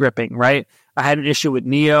not as gripping, right? I had an issue with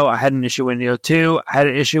Neo. I had an issue with Neo 2. I had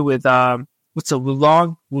an issue with, what's the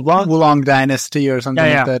Wulong Dynasty or something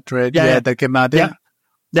like that, right? Yeah, that came out.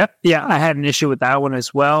 Yeah, I had an issue with that one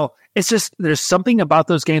as well. It's just, there's something about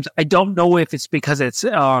those games. I don't know if it's because it's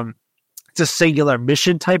a singular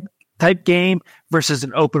mission type game versus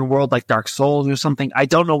an open world like Dark Souls or something. I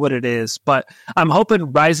don't know what it is, but I'm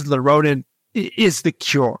hoping Rise of the Ronin is the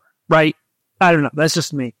cure, right? I don't know. That's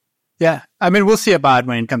just me. Yeah. I mean, we'll see about it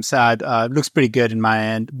when it comes out. It looks pretty good in my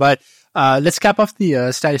end. But let's cap off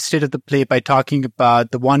the state of the play by talking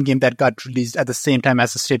about the one game that got released at the same time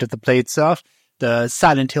as the state of the play itself, the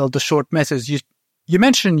Silent Hill, the short message. You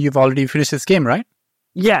mentioned you've already finished this game, right?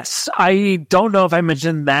 Yes. I don't know if I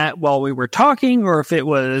mentioned that while we were talking or if it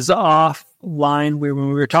was offline when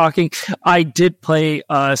we were talking. I did play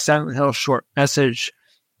Silent Hill short message.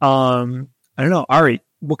 I don't know. Ari,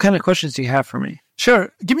 what kind of questions do you have for me?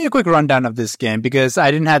 Sure. Give me a quick rundown of this game because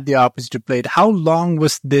I didn't have the opportunity to play it. How long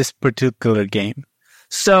was this particular game?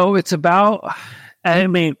 So it's about, I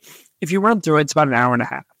mean, if you run through it, it's about an hour and a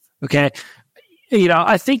half. Okay. You know,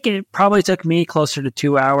 I think it probably took me closer to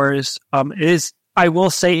 2 hours. I will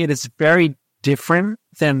say it is very different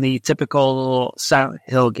than the typical Silent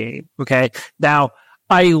Hill game. Okay. Now,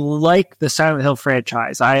 I like the Silent Hill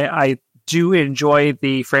franchise. I do enjoy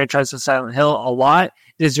the franchise of Silent Hill a lot.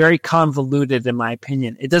 It is very convoluted, in my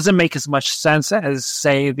opinion. It doesn't make as much sense as,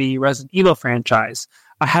 say, the Resident Evil franchise.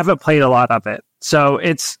 I haven't played a lot of it, so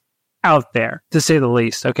it's out there, to say the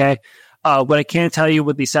least, okay? What I can tell you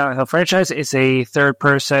with the Silent Hill franchise is a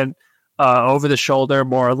third-person, over-the-shoulder,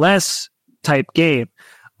 more or less, type game.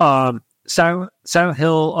 Silent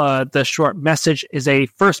Hill, the short message, is a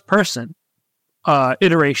first-person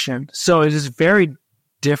iteration, so it is very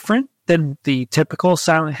different than the typical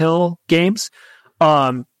Silent Hill games.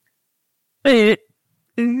 Now,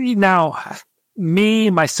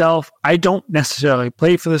 myself, I don't necessarily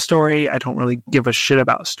play for the story. I don't really give a shit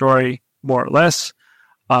about story, more or less.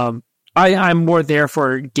 I'm more there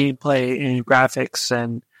for gameplay and graphics,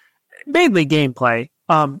 and mainly gameplay.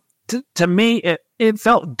 To me, it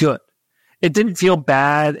felt good. It didn't feel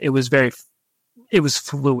bad. It was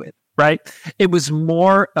fluid, right? It was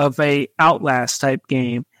more of a Outlast type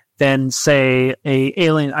game than, say, a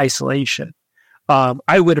Alien Isolation.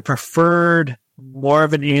 I would have preferred more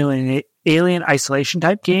of an Alien Isolation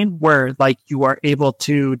type game where, like, you are able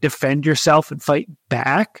to defend yourself and fight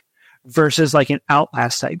back, versus like an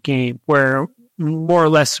Outlast type game where more or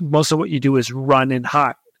less most of what you do is run and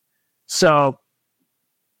hide. So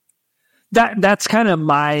that's kind of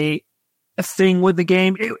my thing with the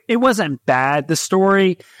game. It wasn't bad. The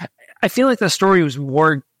story, I feel like the story was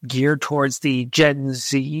more geared towards the Gen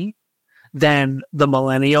Z than the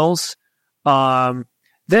millennials. That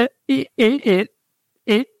it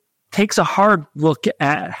takes a hard look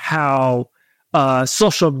at how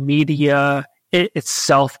social media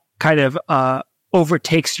itself kind of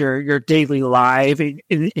overtakes your daily life,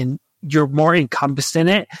 and you're more encompassed in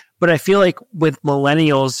it. But I feel like with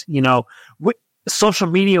millennials, social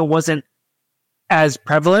media wasn't as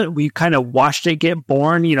prevalent. We kind of watched it get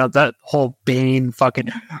born. That whole Bane fucking,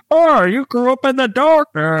 oh, you grew up in the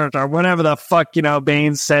darkness, or whatever the fuck,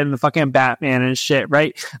 Bane said in the fucking Batman and shit,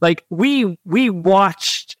 right? Like, we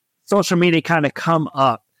watched social media kind of come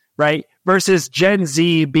up, right? Versus Gen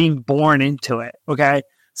Z being born into it, okay?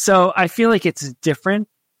 So I feel like it's different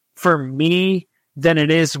for me than it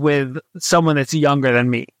is with someone that's younger than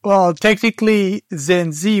me. Well, technically,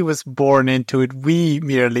 Gen Z was born into it. We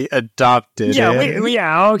merely adopted it.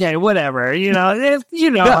 Okay, whatever. That's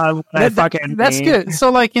good.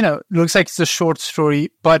 So, it looks like it's a short story,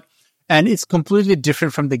 and it's completely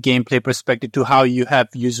different from the gameplay perspective to how you have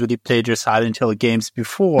usually played your Silent Hill games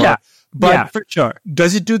before. Yeah, but for sure.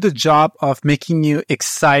 Does it do the job of making you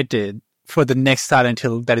excited for the next Silent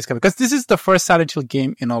Hill that is coming? Because this is the first Silent Hill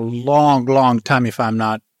game in a long, long time, if I'm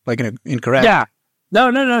not incorrect. Yeah.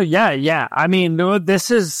 No. Yeah. I mean, this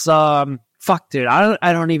is fuck, dude.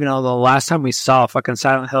 I don't even know the last time we saw a fucking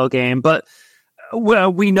Silent Hill game, but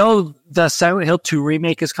we know the Silent Hill 2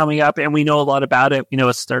 remake is coming up, and we know a lot about it. We know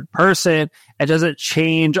it's third person. It doesn't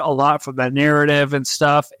change a lot from the narrative and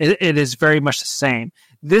stuff. It is very much the same.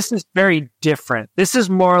 This is very different. This is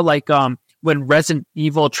more like when Resident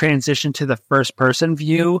Evil transitioned to the first person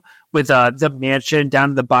view with the mansion down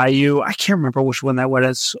in the bayou. I can't remember which one that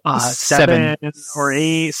was. 7 or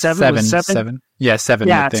 8. 7 was 7? Yeah, 7.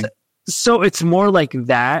 Yeah, I think. So it's more like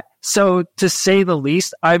that. So to say the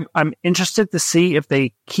least, I'm interested to see if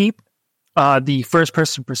they keep the first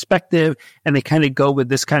person perspective and they kind of go with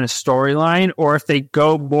this kind of storyline, or if they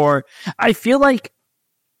go more. I feel like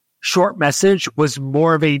Short Message was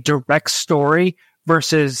more of a direct story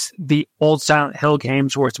versus the old Silent Hill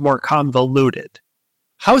games where it's more convoluted.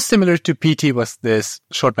 How similar to PT was this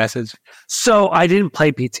Short Message? So I didn't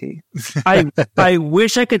play PT. I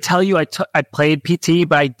wish I could tell you I played PT,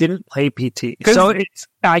 but I didn't play PT. So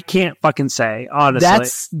I can't fucking say, honestly.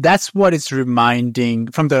 That's what it's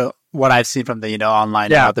reminding from what I've seen from the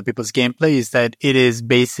online and other people's gameplay, is that it is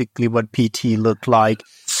basically what PT looked like.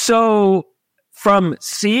 So from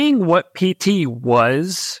seeing what PT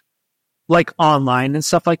was like online and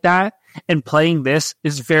stuff like that, and playing this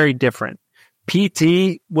is very different.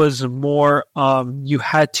 PT was more, you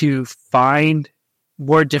had to find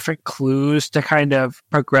more different clues to kind of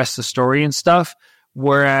progress the story and stuff.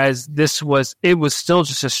 Whereas it was still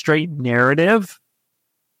just a straight narrative.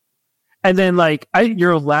 And then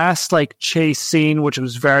your last chase scene, which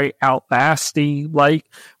was very Outlasty,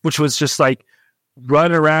 which was just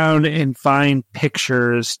run around and find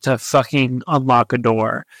pictures to fucking unlock a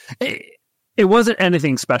door. It wasn't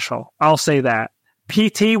anything special. I'll say that.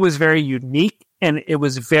 PT was very unique, and it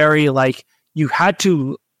was very you had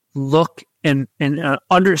to look and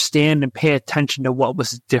understand and pay attention to what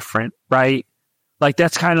was different, right?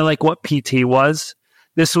 That's kind of what PT was.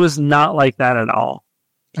 This was not like that at all.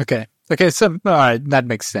 Okay. So all right, that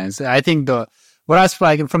makes sense. I think Whereas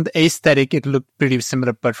like from the aesthetic, it looked pretty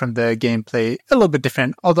similar, but from the gameplay, a little bit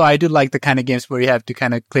different. Although I do like the kind of games where you have to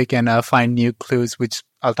kind of click and find new clues, which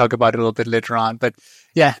I'll talk about a little bit later on. But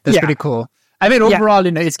yeah, that's pretty cool. I mean, overall,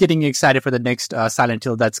 it's getting me excited for the next Silent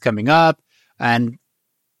Hill that's coming up. And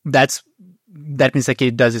that means like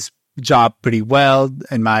it does its job pretty well,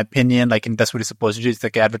 in my opinion. Like, and that's what it's supposed to do. It's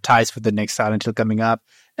like advertise for the next Silent Hill coming up.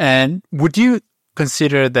 And would you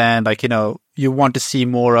consider then, like, you want to see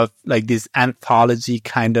more of like this anthology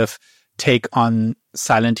kind of take on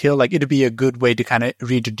Silent Hill? Like, it'd be a good way to kind of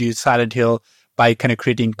reintroduce Silent Hill by kind of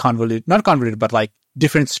creating not convoluted, but like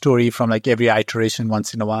different story from like every iteration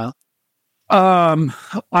once in a while. I'm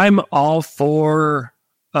all for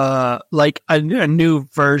like a new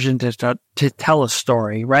version to tell a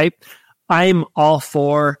story, right? I'm all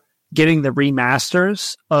for getting the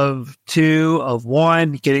remasters of 2, of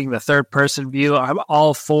 1, getting the third person view. I'm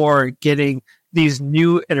all for getting these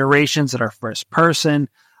new iterations that are first person.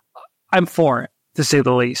 I'm for it, to say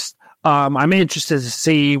the least. I'm interested to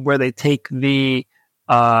see where they take the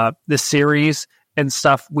series and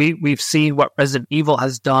stuff. We've seen what Resident Evil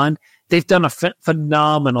has done. They've done a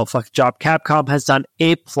phenomenal job. Capcom has done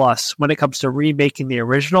A+ when it comes to remaking the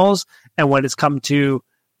originals, and when it's come to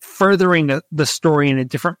furthering the story in a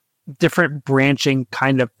different branching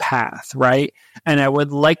kind of path, right? And I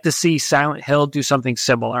would like to see Silent Hill do something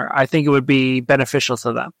similar. I think it would be beneficial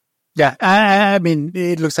to them. Yeah, I mean,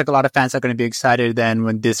 it looks like a lot of fans are going to be excited then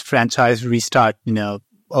when this franchise restart,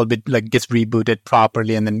 a bit like gets rebooted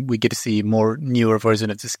properly, and then we get to see more newer version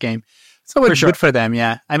of this game. So it's good for them,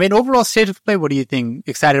 yeah. I mean, overall state of play, what do you think?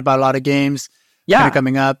 Excited about a lot of games kind of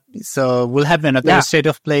coming up. So we'll have another state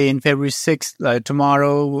of play in February 6th,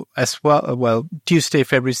 tomorrow as well. Well, Tuesday,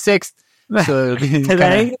 February 6th. So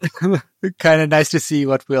today, kind of nice to see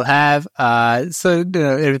what we'll have. So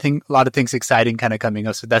a lot of things exciting kind of coming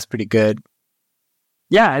up. So that's pretty good.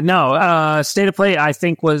 Yeah, no, State of Play, I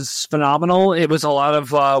think, was phenomenal. It was a lot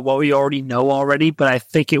of what we already know already, but I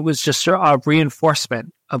think it was just a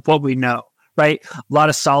reinforcement of what we know, right? A lot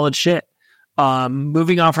of solid shit.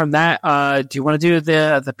 Moving on from that, do you want to do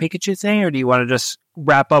the Pikachu thing, or do you want to just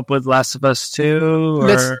wrap up with Last of Us 2? Or?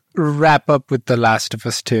 Let's wrap up with The Last of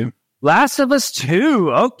Us 2. Last of Us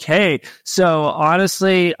 2. Okay. So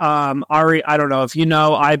honestly, Ari, I don't know if you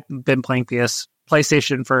know, I've been playing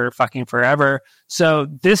PlayStation for fucking forever. So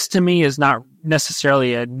this to me is not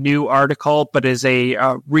necessarily a new article, but is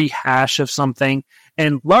a rehash of something.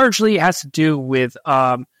 And largely it has to do with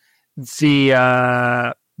the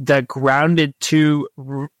Grounded 2,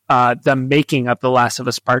 the making of The Last of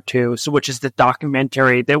Us Part 2, so which is the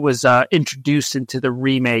documentary that was introduced into the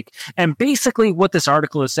remake. And basically what this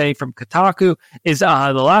article is saying from Kotaku is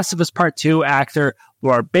The Last of Us Part 2 actor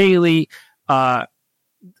Laura Bailey,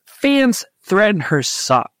 fans threaten her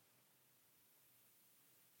son.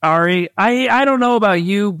 Ari, I don't know about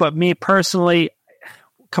you, but me personally,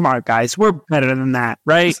 come on, guys, we're better than that,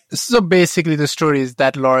 right? So basically, the story is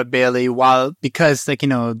that Laura Bailey, because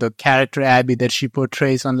the character Abby that she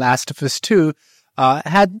portrays on Last of Us 2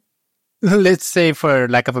 had, let's say, for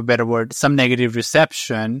lack of a better word, some negative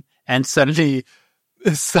reception, and suddenly,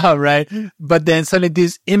 right? But then suddenly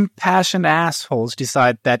these impassioned assholes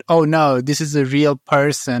decide that, oh no, this is a real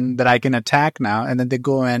person that I can attack now, and then they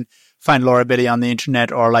go and find Laura Bailey on the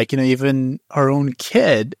internet, or even her own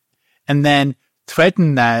kid, and then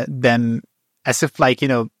threaten them as if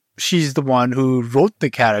she's the one who wrote the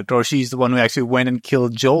character, or she's the one who actually went and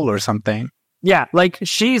killed Joel or something. Yeah, like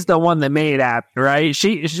she's the one that made Abby, right?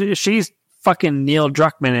 She's fucking Neil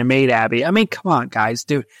Druckmann and made Abby. I mean, come on, guys,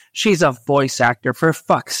 dude. She's a voice actor, for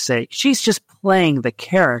fuck's sake. She's just playing the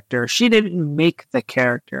character. She didn't make the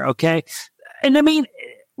character, okay? And I mean,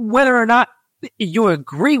 whether or not you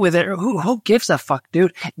agree with it, or who gives a fuck,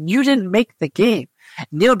 dude? You didn't make the game.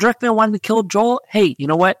 Neil Druckmann wanted to kill Joel. Hey, you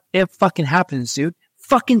know what? It fucking happens, dude.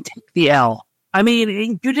 Fucking take the L. I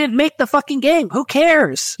mean, you didn't make the fucking game. Who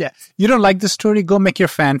cares? Yeah. You don't like the story? Go make your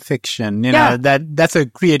fan fiction. You know, that's a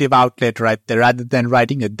creative outlet right there, rather than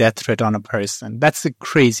writing a death threat on a person. That's the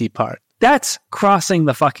crazy part. That's crossing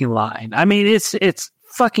the fucking line. I mean, it's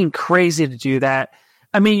fucking crazy to do that.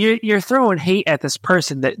 I mean, you're throwing hate at this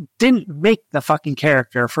person that didn't make the fucking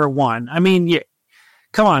character, for one. I mean,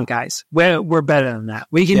 come on, guys. We're better than that.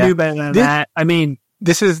 We can do better than that. I mean,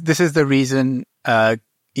 this is the reason,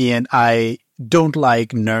 Ian, I don't like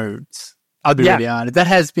nerds. I'll be really honest. That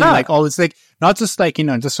has been always not just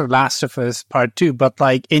just for Last of Us Part 2, but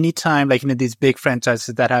anytime these big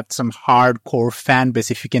franchises that have some hardcore fan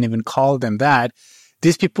base, if you can even call them that,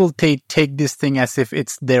 these people take this thing as if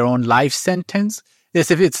it's their own life sentence,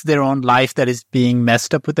 as if it's their own life that is being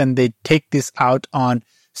messed up with, and they take this out on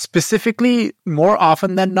specifically more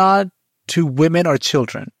often than not to women or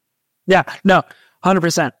children. Yeah, no,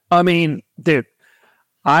 100%. I mean, dude,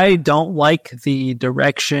 I don't like the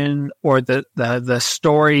direction or the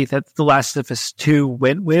story that The Last of Us 2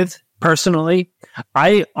 went with, personally.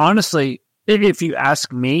 I honestly, if you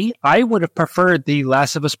ask me, I would have preferred The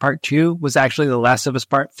Last of Us Part 2 was actually The Last of Us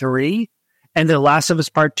Part 3. And The Last of Us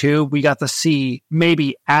Part 2, we got to see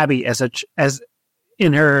maybe Abby as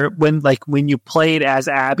in her, when you played as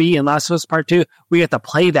Abby in Last of Us Part 2, we got to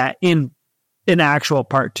play that in actual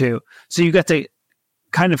Part 2. So you got to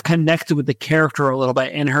kind of connect with the character a little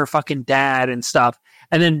bit and her fucking dad and stuff.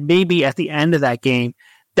 And then maybe at the end of that game,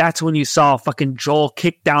 that's when you saw fucking Joel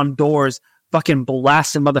kick down doors, fucking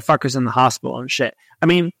blasting motherfuckers in the hospital and shit. I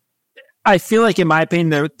mean, I feel like, in my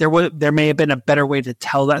opinion, there may have been a better way to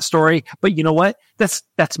tell that story, but you know what? That's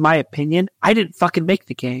my opinion. I didn't fucking make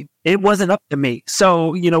the game. It wasn't up to me.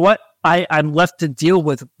 So you know what? I'm left to deal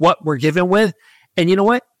with what we're given with, and you know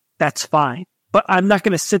what? That's fine. But I'm not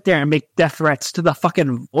going to sit there and make death threats to the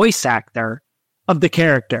fucking voice actor of the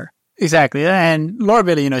character. Exactly. And Laura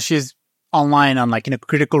Bailey, she's online on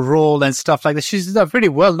Critical Role and stuff like that. She's a pretty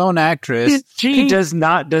well-known actress. She does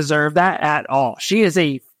not deserve that at all. She is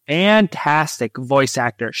a fantastic voice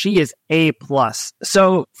actor. She is A+.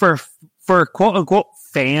 So for quote unquote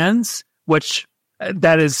fans, which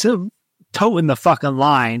that is toting the fucking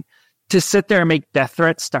line, to sit there and make death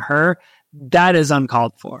threats to her, that is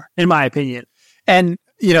uncalled for, in my opinion. And,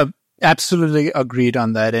 absolutely agreed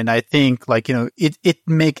on that. And I think I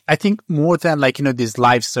think more than this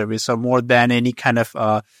live service or more than any kind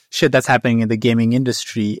of shit that's happening in the gaming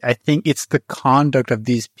industry, I think it's the conduct of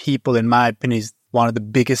these people, in my opinion, is one of the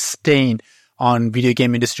biggest stain on video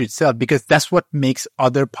game industry itself, because that's what makes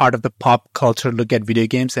other part of the pop culture look at video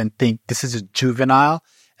games and think this is a juvenile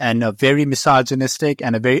and a very misogynistic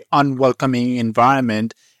and a very unwelcoming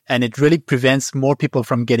environment. And it really prevents more people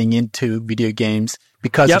from getting into video games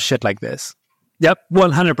because of shit like this. Yep,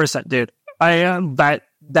 100%, dude. That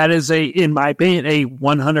is in my opinion, a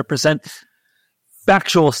 100%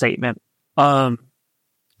 factual statement.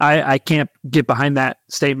 I can't get behind that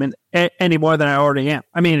statement any more than I already am.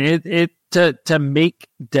 I mean, to make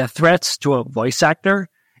death threats to a voice actor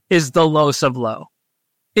is the lowest of low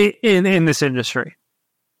in this industry.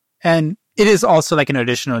 And it is also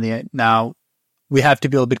additionally now, we have to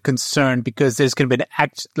be a little bit concerned because there's going to be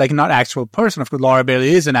not actual person. Of course, Laura Bailey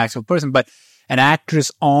is an actual person, but an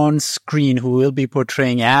actress on screen who will be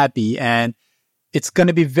portraying Abby. And it's going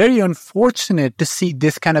to be very unfortunate to see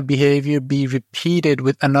this kind of behavior be repeated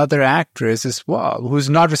with another actress as well, who's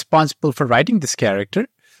not responsible for writing this character,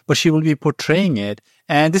 but she will be portraying it.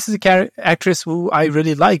 And this is a actress who I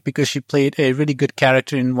really like because she played a really good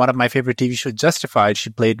character in one of my favorite TV shows, Justified. She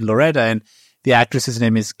played Loretta, and the actress's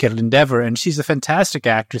name is Caitlin Dever, and she's a fantastic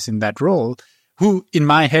actress in that role, who, in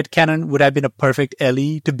my headcanon, would have been a perfect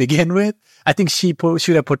Ellie to begin with. I think she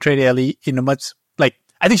should have portrayed Ellie in a much,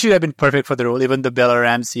 I think she would have been perfect for the role. Even the Bella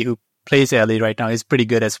Ramsey, who plays Ellie right now, is pretty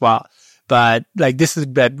good as well. But, this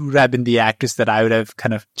would have been the actress that I would have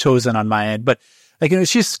kind of chosen on my end. But,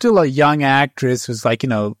 she's still a young actress who's,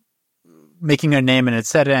 making her name and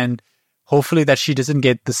etc. And hopefully that she doesn't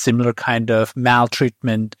get the similar kind of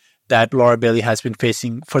maltreatment that Laura Bailey has been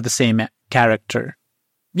facing for the same character.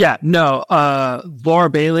 Yeah, no, Laura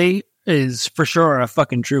Bailey is for sure a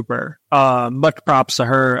fucking trooper. Much props to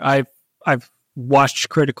her. I've watched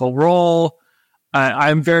Critical Role.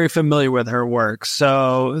 I'm very familiar with her work.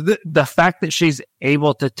 So the fact that she's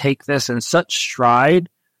able to take this in such stride,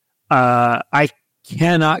 I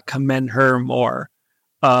cannot commend her more.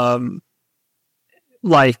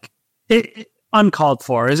 Uncalled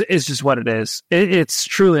for is just what it is. It's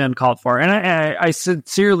truly uncalled for. And I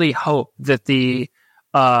sincerely hope that the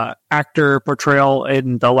actor portrayal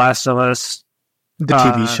in The Last of Us, the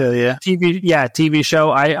TV show, TV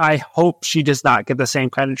show, I hope she does not get the same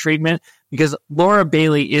kind of treatment, because Laura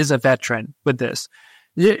Bailey is a veteran with this.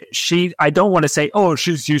 I don't want to say, oh,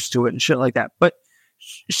 she's used to it and shit like that, but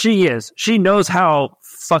she is. She knows how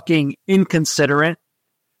fucking inconsiderate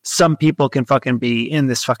some people can fucking be in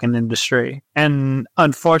this fucking industry. And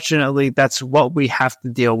unfortunately, that's what we have to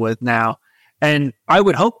deal with now. And I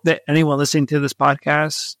would hope that anyone listening to this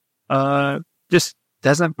podcast just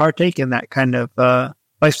doesn't partake in that kind of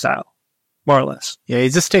lifestyle, more or less. Yeah, it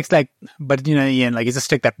just takes Ian, it just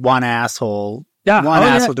takes that one asshole. Yeah, one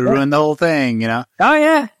asshole to ruin the whole thing, Oh,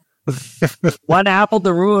 yeah. One apple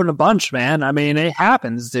to ruin a bunch, man. I mean, it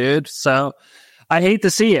happens, dude. So I hate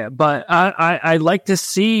to see it, but I like to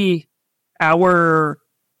see our,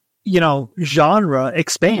 genre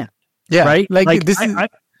expand. Yeah. Right? This is...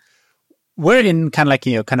 we're in kind of like,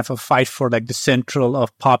 kind of a fight for like the central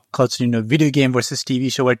of pop culture, video game versus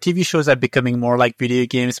TV show, where TV shows are becoming more like video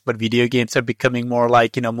games, but video games are becoming more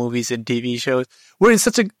like, movies and TV shows. We're in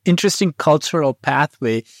such an interesting cultural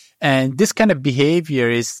pathway. And this kind of behavior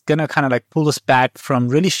is going to kind of like pull us back from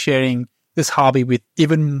really sharing this hobby with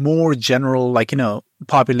even more general, like,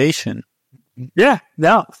 population. Yeah,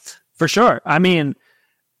 no, for sure. I mean,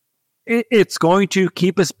 it's going to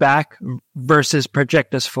keep us back versus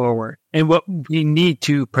project us forward. And what we need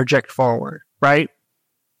to project forward, right?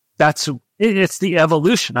 It's the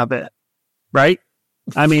evolution of it, right?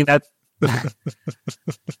 I mean, I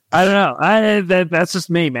don't know. That's just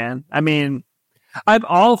me, man. I mean, I'm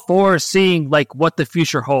all for seeing like what the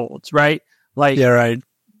future holds, right? Like, yeah, right.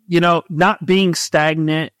 Not being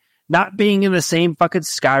stagnant, not being in the same fucking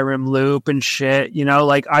Skyrim loop and shit,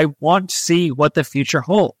 like I want to see what the future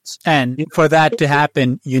holds. And for that to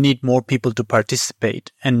happen, you need more people to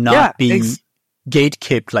participate and not be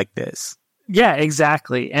gatekept like this. Yeah,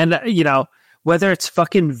 exactly. And, whether it's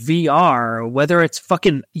fucking VR, whether it's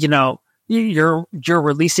fucking, you're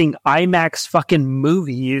releasing IMAX fucking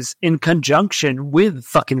movies in conjunction with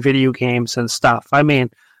fucking video games and stuff. I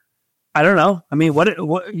mean, I don't know. I mean, where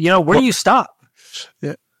do you stop?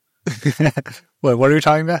 Yeah. What are you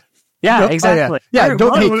talking about? Yeah, exactly.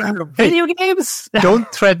 Video games.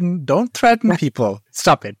 Don't threaten people.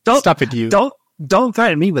 Stop it. Stop it, you. Don't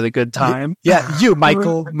threaten me with a good time. Yeah, you,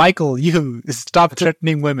 Michael, you stop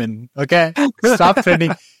threatening women. Okay, stop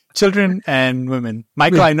threatening children and women.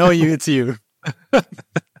 Michael, I know you. It's you.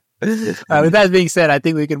 With that being said, I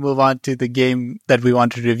think we can move on to the game that we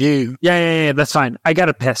want to review. Yeah. That's fine. I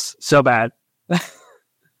gotta piss so bad.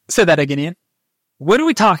 Say that again, Ian. What are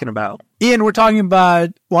we talking about? Ian, we're talking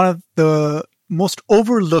about one of the most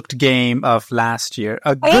overlooked game of last year.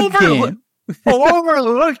 A good game.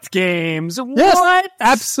 Overlooked games? Yes, what?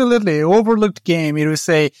 Absolutely. Overlooked game. It was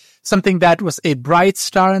something that was a bright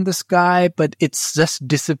star in the sky, but it's just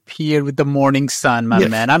disappeared with the morning sun, my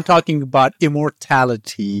man. I'm talking about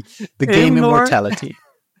Immortality. The game Immortality.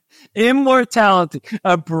 Immortality.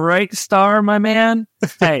 A bright star, my man.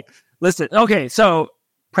 Hey, listen. Okay, so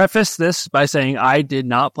preface this by saying I did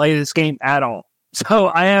not play this game at all.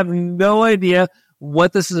 So I have no idea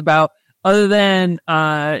what this is about other than,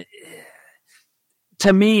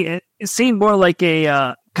 to me, it seemed more like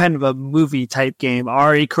a kind of a movie type game.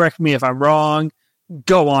 Ari, correct me if I'm wrong.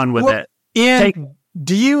 Go on with it. Ian,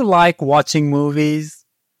 do you like watching movies?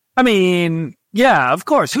 I mean, yeah, of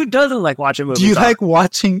course. Who doesn't like watching movies? Do you like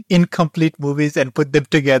watching incomplete movies and put them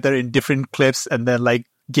together in different clips and then like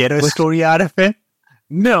get a story out of it?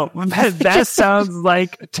 No, that sounds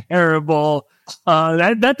like terrible.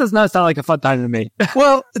 That does not sound like a fun time to me.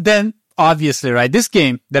 Well, then obviously, right? This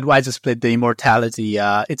game that I just played, the Immortality,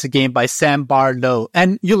 it's a game by Sam Barlow.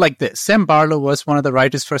 And you like this. Sam Barlow was one of the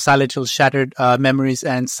writers for Silent Hill Shattered Memories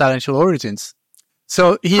and Silent Hill Origins.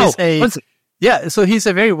 So he's so he's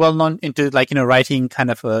a very well-known into writing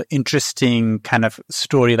kind of a interesting kind of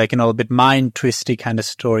story, like, a bit mind-twisty kind of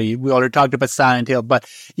story. We already talked about Silent Hill, but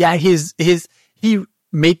yeah, he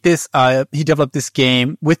made this, he developed this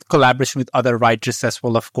game with collaboration with other writers as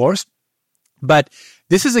well, of course. But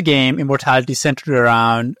this is a game, Immortality, centered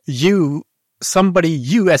around you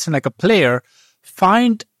as in like a player,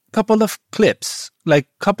 find a couple of clips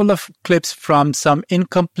from some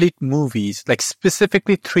incomplete movies, like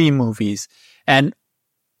specifically 3 movies. And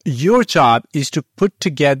your job is to put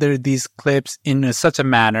together these clips in such a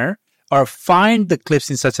manner, or find the clips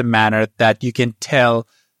in such a manner that you can tell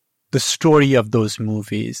the story of those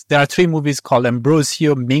movies. There are 3 movies called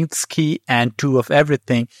Ambrosio, Minsky, and Two of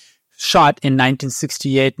Everything, shot in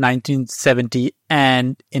 1968, 1970,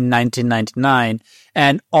 and in 1999.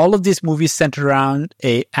 And all of these movies center around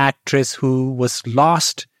a actress who was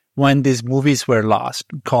lost when these movies were lost,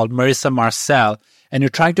 called Marissa Marcel. And you're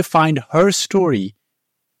trying to find her story,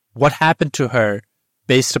 what happened to her,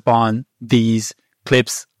 based upon these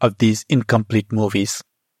clips of these incomplete movies.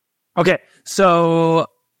 Okay, so,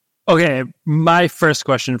 my first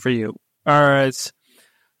question for you is,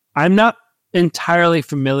 I'm not entirely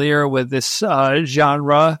familiar with this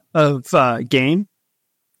genre of game.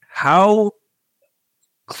 How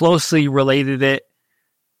closely related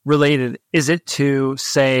is it to,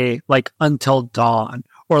 say, like Until Dawn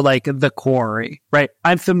or like The Quarry, right?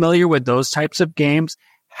 I'm familiar with those types of games.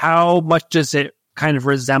 How much does it kind of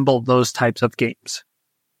resemble those types of games?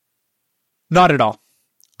 Not at all.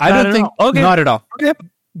 Not at all. Okay.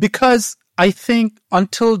 Because I think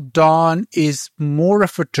Until Dawn is more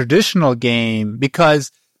of a traditional game, because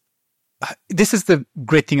this is the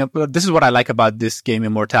great thing. This is what I like about this game,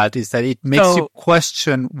 Immortality, is that it makes you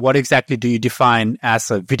question what exactly do you define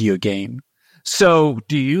as a video game. So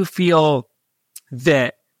do you feel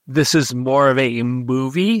that this is more of a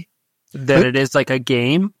movie than it is like a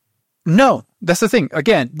game? No, that's the thing.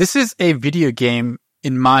 Again, this is a video game,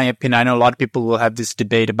 in my opinion. I know a lot of people will have this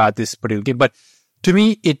debate about this particular game, but to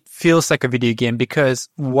me, it feels like a video game because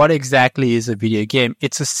what exactly is a video game?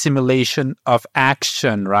 It's a simulation of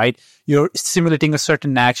action, right? You're simulating a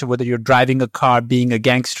certain action, whether you're driving a car, being a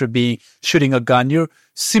gangster, shooting a gun. You're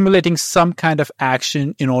simulating some kind of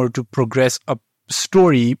action in order to progress a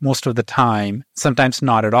story most of the time, sometimes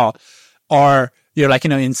not at all. Or you're like,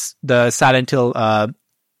 in the Silent Hill,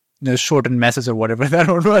 shortened message or whatever that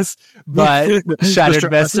one was, but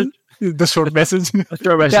shattered message. The short message.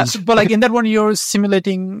 Yeah, but like in that one, you're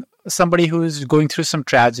simulating somebody who's going through some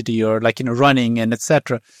tragedy or like, running and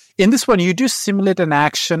etc. In this one, you do simulate an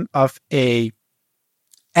action of a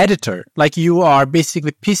editor. Like you are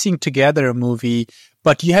basically piecing together a movie,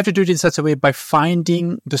 but you have to do it in such a way by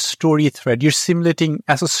finding the story thread. You're simulating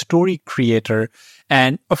as a story creator.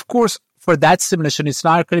 And of course, for that simulation, it's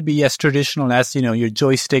not going to be as traditional as, your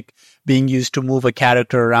joystick being used to move a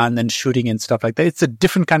character around and shooting and stuff like that. It's a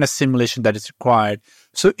different kind of simulation that is required.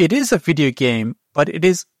 So it is a video game, but it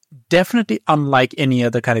is definitely unlike any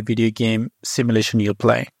other kind of video game simulation you'll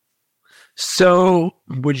play. So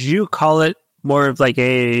would you call it more of like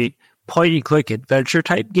a point-and-click adventure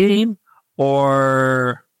type game?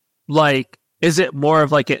 Or like, is it more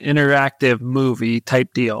of like an interactive movie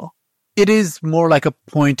type deal? It is more like a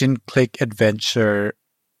point-and-click adventure,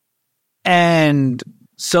 and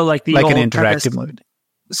so like an interactive movie.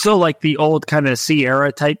 So like the old kind of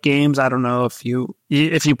Sierra type games. I don't know if you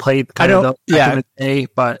played kind of back in the day,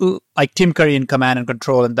 but like Tim Curry in Command and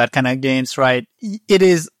Control and that kind of games, right? It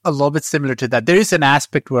is a little bit similar to that. There is an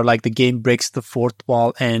aspect where like the game breaks the fourth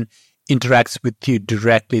wall and interacts with you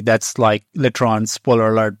directly. That's like later on, spoiler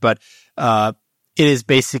alert, but it is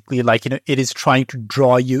basically like it is trying to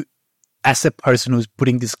draw you as a person who's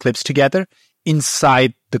putting these clips together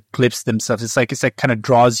inside the clips themselves. It's like kind of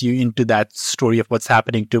draws you into that story of what's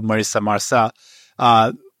happening to Marissa Marcel.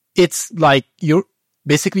 It's like you're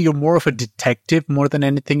more of a detective more than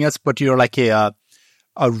anything else, but you're like a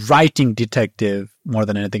writing detective more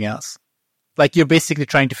than anything else. Like you're basically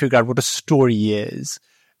trying to figure out what a story is,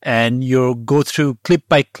 and you go through clip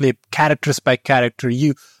by clip, characters by character.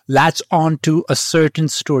 You latch onto a certain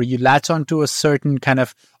story. You latch onto a certain kind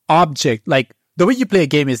of object. Like the way you play a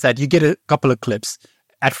game is that you get a couple of clips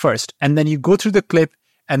at first, and then you go through the clip,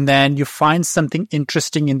 and then you find something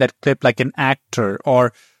interesting in that clip, like an actor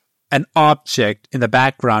or an object in the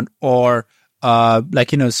background, or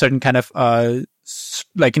certain kind of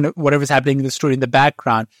whatever's happening in the story in the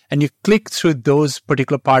background, and you click through those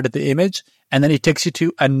particular part of the image, and then it takes you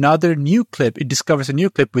to another new clip. It discovers a new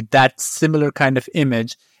clip with that similar kind of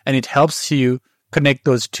image, and it helps you connect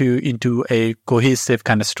those two into a cohesive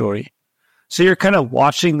kind of story. So you're kind of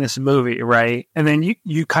watching this movie, right? And then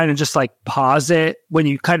you kind of just like pause it when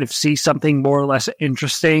you kind of see something more or less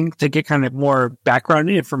interesting to get kind of more background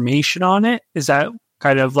information on it. Is that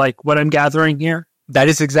kind of like what I'm gathering here? That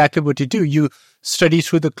is exactly what you do. You study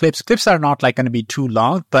through the clips. Clips are not like going to be too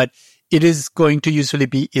long, but it is going to usually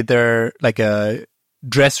be either like a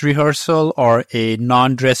dress rehearsal or a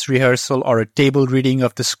non-dress rehearsal or a table reading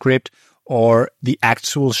of the script or the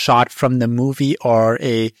actual shot from the movie or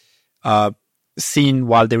a scene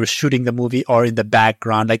while they were shooting the movie or in the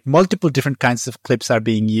background. Like multiple different kinds of clips are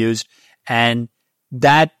being used, and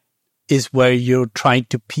that is where you're trying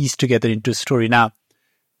to piece together into a story. Now,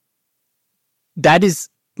 that is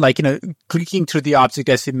like, clicking through the object,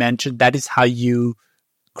 as you mentioned, that is how you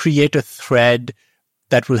create a thread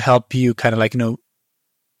that will help you kind of like,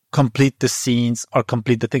 complete the scenes or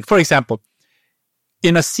complete the thing. For example,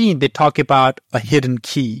 in a scene, they talk about a hidden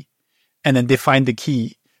key, and then they find the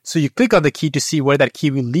key. So you click on the key to see where that key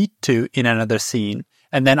will lead to in another scene.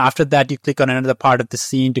 And then after that, you click on another part of the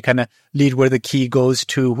scene to kind of lead where the key goes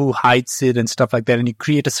to, who hides it and stuff like that. And you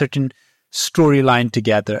create a certain storyline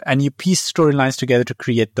together, and you piece storylines together to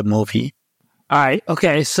create the movie. All right.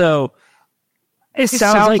 Okay. So it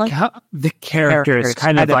sounds like the characters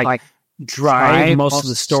kind of like drive most of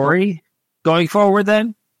the story going forward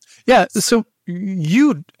then? Yeah. So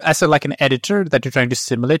you, as like an editor that you're trying to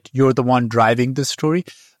simulate, you're the one driving the story.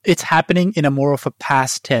 It's happening in a more of a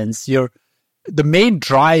past tense. The main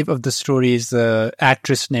drive of the story is the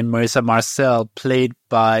actress named Marissa Marcel, played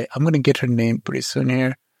by, I'm going to get her name pretty soon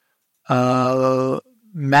here.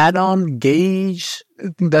 Manon Gage, I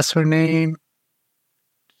think that's her name.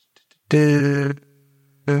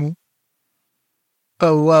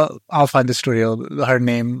 Oh, well, I'll find the story, her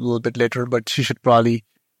name a little bit later, but she should probably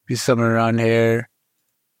be somewhere around here.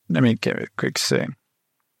 Let me give it a quick thing.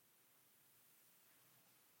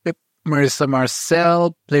 Yep, Marissa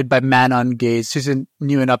Marcel, played by Manon Gaze. She's a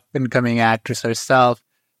new and up-and-coming actress herself.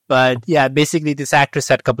 But yeah, basically this actress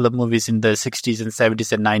had a couple of movies in the 60s and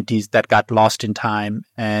 70s and 90s that got lost in time,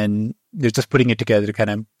 and they're just putting it together to kind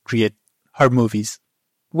of create her movies.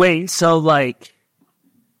 Wait, so like,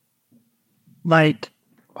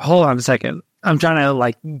 hold on a second. I'm trying to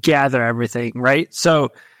like gather everything, right?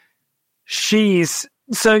 So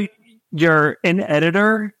you're an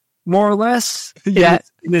editor, more or less, yeah,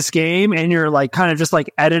 in this game, and you're like kind of just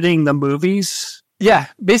like editing the movies. Yeah,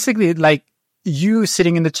 basically, like you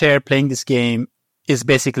sitting in the chair playing this game is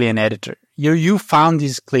basically an editor. You found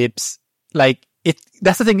these clips, like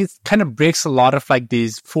that's the thing. It kind of breaks a lot of like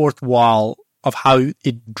these fourth wall of how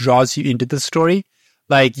it draws you into the story.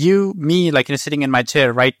 Like sitting in my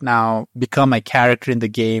chair right now, become a character in the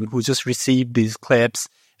game who just received these clips.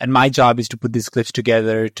 And my job is to put these clips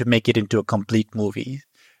together to make it into a complete movie.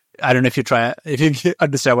 I don't know if you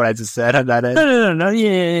understand what I just said on that end. No.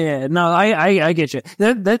 Yeah. No, I get you.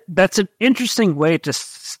 That's an interesting way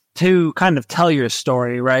to kind of tell your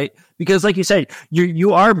story, right? Because like you said,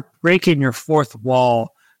 you are breaking your fourth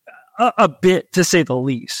wall a bit, to say the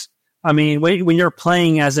least. I mean, when you're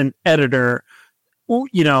playing as an editor,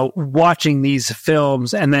 you know, watching these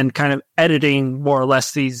films and then kind of editing more or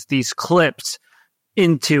less these clips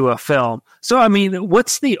into a film. So, I mean,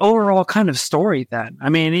 what's the overall kind of story then? I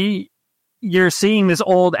mean, you're seeing this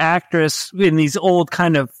old actress in these old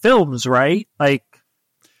kind of films, right? Like,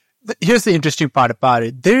 here's the interesting part about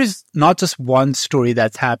it. There's not just one story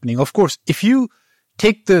that's happening. Of course, if you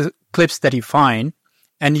take the clips that you find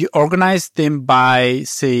and you organize them by,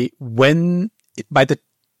 say, by the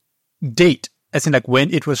date, as in like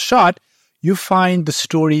when it was shot, you find the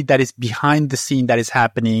story that is behind the scene that is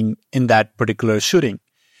happening in that particular shooting.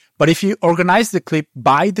 But if you organize the clip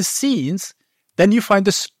by the scenes, then you find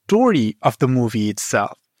the story of the movie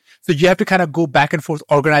itself. So you have to kind of go back and forth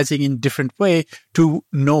organizing in different way to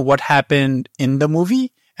know what happened in the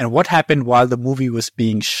movie and what happened while the movie was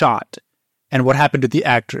being shot and what happened to the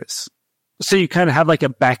actress. So you kind of have like a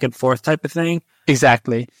back and forth type of thing?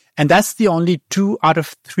 Exactly. And that's the only 2 out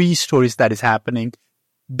of 3 stories that is happening.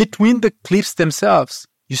 Between the clips themselves,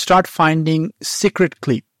 you start finding secret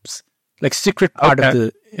clips, like secret part of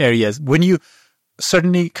the areas. When you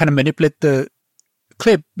suddenly kind of manipulate the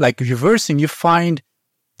clip, like reversing, you find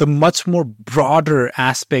the much more broader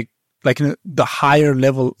aspect, like the higher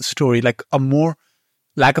level story, like a more,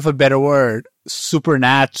 lack of a better word,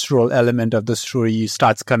 supernatural element of the story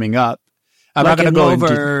starts coming up. I'm like not going to go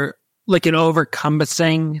into like an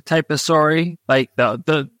overcompassing type of story, like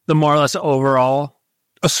the more or less overall.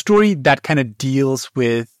 A story that kind of deals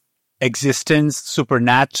with existence,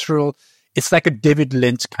 supernatural. It's like a David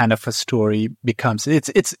Lynch kind of a story becomes.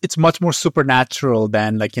 It's much more supernatural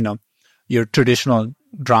than like, you know, your traditional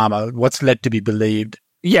drama. What's led to be believed.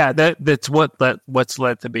 Yeah, that's what's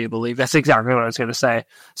led to be believed. That's exactly what I was going to say.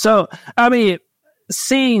 So, I mean,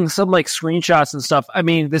 seeing some like screenshots and stuff. I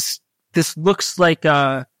mean, this looks like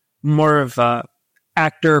more of a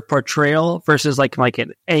actor portrayal versus like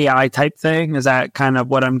an AI type thing. Is that kind of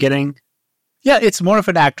what I'm getting? Yeah, it's more of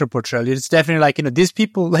an actor portrayal. It's definitely like, you know, these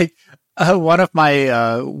people, like one of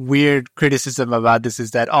my weird criticism about this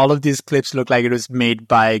is that all of these clips look like it was made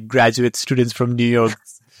by graduate students from New York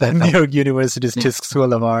University's Tisch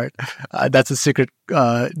School of Art. That's a secret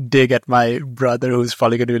dig at my brother who's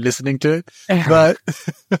probably going to be listening to it.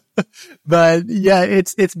 But yeah,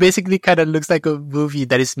 it's basically kind of looks like a movie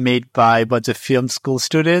that is made by a bunch of film school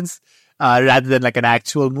students rather than like an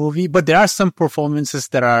actual movie. But there are some performances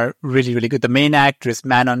that are really, really good. The main actress,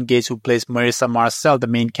 Manon Gaze, who plays Marissa Marcel, the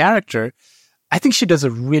main character, I think she does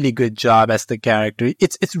a really good job as the character.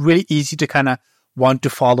 It's really easy to kind of want to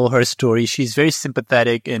follow her story. She's very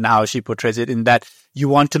sympathetic in how she portrays it, in that you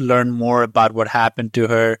want to learn more about what happened to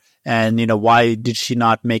her and, you know, why did she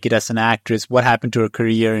not make it as an actress, what happened to her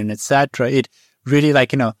career, and etc. It really,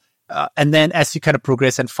 like, you know, and then as you kind of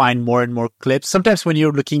progress and find more and more clips, sometimes when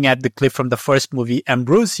you're looking at the clip from the first movie,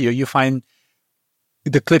 Ambrosio, you find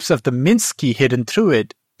the clips of the Minsky hidden through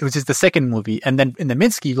it, which is the second movie. And then in the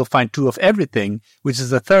Minsky, you'll find Two of Everything, which is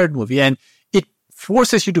the third movie. And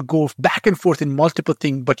forces you to go back and forth in multiple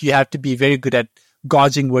things, but you have to be very good at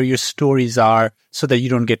gauging where your stories are so that you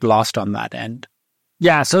don't get lost on that end.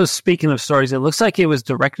 Yeah, so speaking of stories, it looks like it was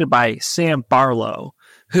directed by Sam Barlow,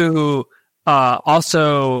 who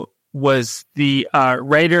also was the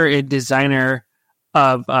writer and designer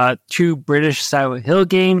of 2 British Silent Hill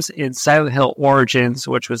games in Silent Hill Origins,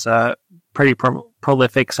 which was pretty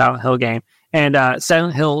prolific Silent Hill game, and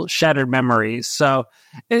Silent Hill Shattered Memories. So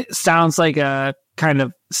it sounds like a kind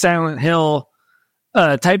of Silent Hill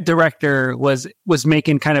type director was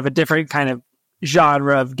making kind of a different kind of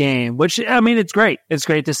genre of game, which, I mean, it's great. It's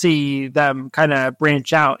great to see them kind of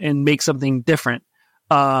branch out and make something different.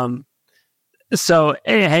 So,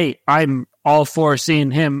 hey, I'm all for seeing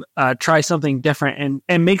him try something different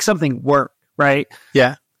and make something work, right?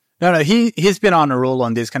 Yeah. No, he's been on a roll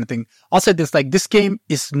on this kind of thing. Also, this game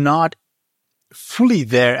is not fully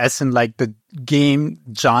there as in like the game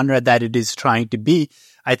genre that it is trying to be.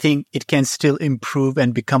 I think it can still improve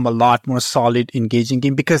and become a lot more solid, engaging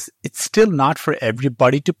game, because it's still not for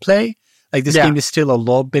everybody to play. Like this game is still a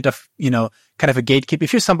little bit of, kind of a gatekeep.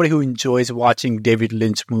 If you're somebody who enjoys watching David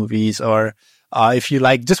Lynch movies, or if you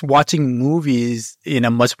like just watching movies in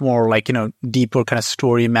a much more like, deeper kind of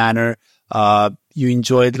story manner, you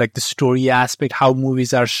enjoyed like the story aspect, how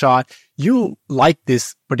movies are shot, you like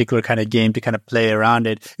this particular kind of game to kind of play around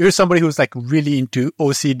it. If you're somebody who's like really into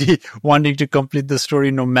OCD, wanting to complete the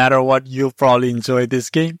story no matter what, you'll probably enjoy this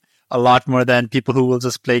game a lot more than people who will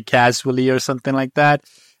just play casually or something like that.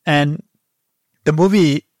 And the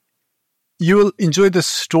movie, you will enjoy the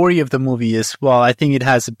story of the movie as well. I think it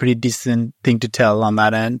has a pretty decent thing to tell on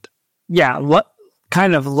that end. Yeah,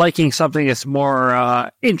 kind of liking something that's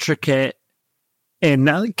more intricate in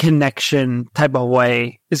a connection type of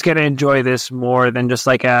way is going to enjoy this more than just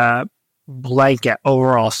like a blanket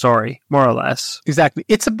overall story, more or less. Exactly.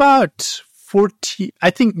 It's about 40.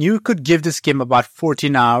 I think you could give this game about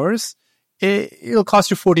 14 hours. It'll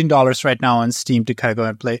cost you $14 right now on Steam to kind of go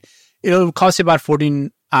and play. It'll cost you about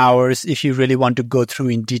 14 hours if you really want to go through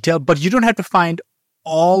in detail, but you don't have to find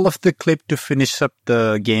all of the clip to finish up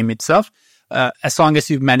the game itself. As long as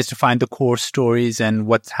you manage to find the core stories and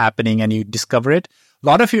what's happening and you discover it. A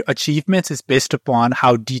lot of your achievements is based upon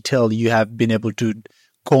how detailed you have been able to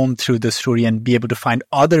comb through the story and be able to find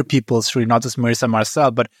other people's story, not just Marissa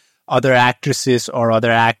Marcel, but other actresses or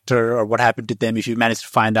other actor or what happened to them. If you manage to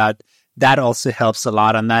find out, that also helps a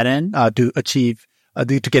lot on that end to achieve,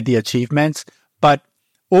 to get the achievements. But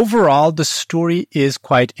overall, the story is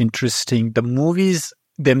quite interesting. The movies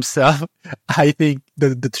themselves, I think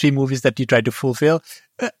the three movies that you try to fulfill,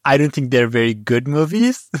 I don't think they're very good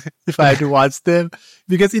movies if I had to watch them,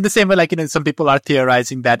 because in the same way, like, some people are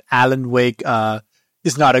theorizing that Alan Wake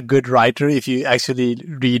is not a good writer if you actually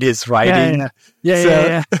read his writing.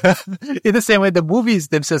 Yeah. In the same way, the movies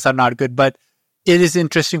themselves are not good, but it is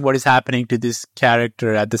interesting what is happening to this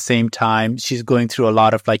character at the same time. She's going through a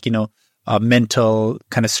lot of like, mental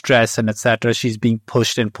kind of stress and etc. She's being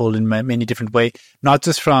pushed and pulled in many different ways, not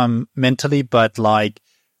just from mentally, but like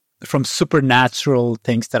from supernatural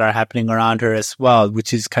things that are happening around her as well,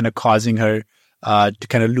 which is kind of causing her to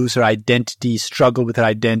kind of lose her identity, struggle with her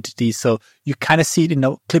identity. So you kind of see it in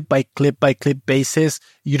a clip by clip basis.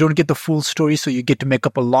 You don't get the full story, so you get to make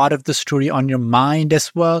up a lot of the story on your mind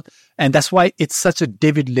as well. And that's why it's such a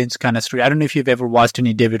David Lynch kind of story. I don't know if you've ever watched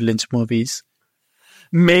any David Lynch movies.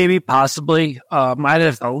 Maybe, possibly. I'd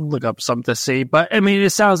have to look up some to see. But, I mean, it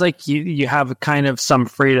sounds like you have kind of some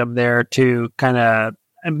freedom there to kind of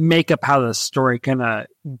make up how the story kind of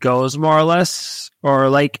goes, more or less. Or,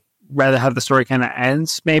 like, rather how the story kind of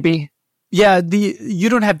ends, maybe. Yeah, you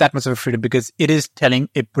don't have that much of a freedom because it is telling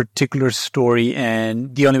a particular story.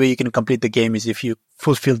 And the only way you can complete the game is if you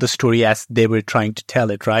fulfill the story as they were trying to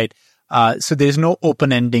tell it, right? So there's no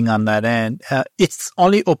open ending on that end. It's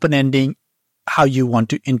only open ending how you want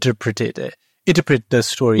to interpret the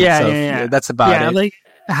story itself. Yeah. That's about it. Like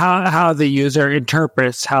how the user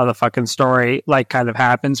interprets how the fucking story like kind of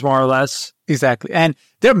happens, more or less. Exactly. And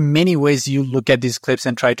there are many ways you look at these clips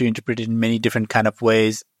and try to interpret it in many different kind of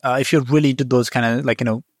ways. If you're really into those kind of like,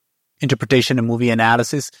 interpretation and movie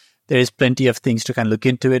analysis, there is plenty of things to kind of look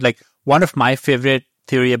into it. Like one of my favorite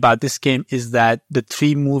theory about this game is that the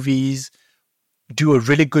three movies do a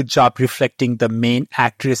really good job reflecting the main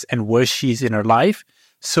actress and where she's in her life.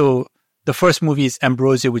 So the first movie is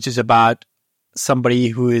Ambrosia, which is about somebody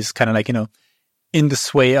who is kind of like, in the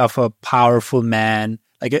sway of a powerful man.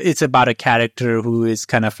 Like it's about a character who is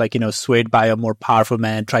kind of like, swayed by a more powerful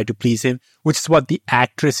man, try to please him, which is what the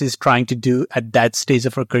actress is trying to do at that stage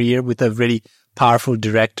of her career with a really powerful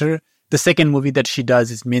director. The second movie that she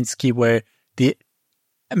does is Minsky, where the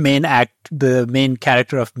main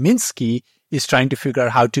character of Minsky is trying to figure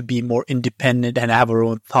out how to be more independent and have her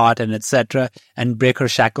own thought and etc. and break her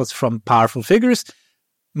shackles from powerful figures.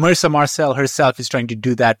 Marissa Marcel herself is trying to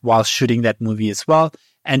do that while shooting that movie as well.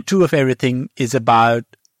 And Two of Everything is about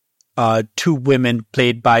two women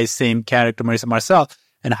played by same character, Marissa Marcel,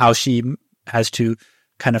 and how she has to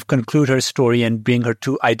kind of conclude her story and bring her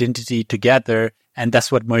two identity together. And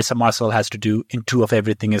that's what Marissa Marcel has to do in Two of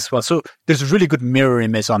Everything as well. So there's a really good mirror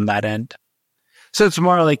image on that end. So it's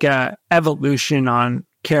more like a evolution on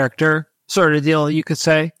character sort of deal, you could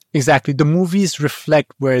say. Exactly. The movies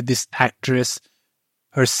reflect where this actress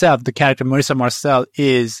herself, the character Marissa Marcel,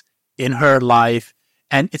 is in her life.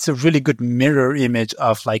 And it's a really good mirror image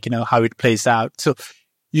of like, how it plays out. So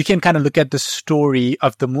you can kind of look at the story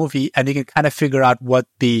of the movie and you can kind of figure out what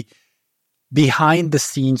the behind the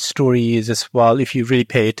scenes story is as well, if you really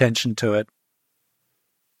pay attention to it.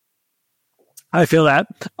 I feel that.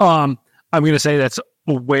 I'm going to say that's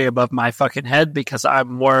way above my fucking head because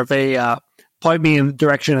I'm more of a point me in the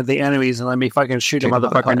direction of the enemies and let me fucking shoot a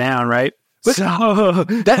motherfucker down, right? But so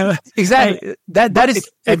exactly. That is,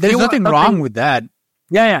 there's nothing wrong with that.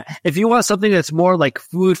 Yeah. If you want something that's more like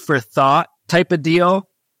food for thought type of deal,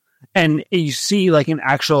 and you see like an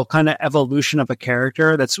actual kind of evolution of a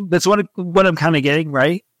character, that's what I'm kind of getting,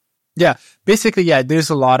 right? Yeah. Basically, yeah,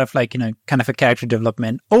 there's a lot of like, kind of a character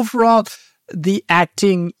development. Overall, the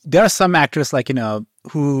acting, there are some actors like,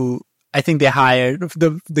 who I think they hired,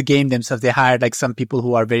 the game themselves, they hired like some people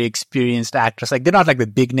who are very experienced actors. Like they're not like the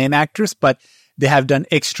big name actors, but they have done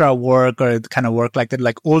extra work or kind of work like that,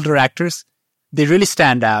 like older actors. They really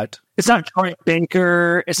stand out. It's not Troy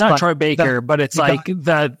Baker. It's not Troy Baker, but it's like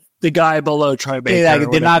the guy below Troy Baker. Yeah,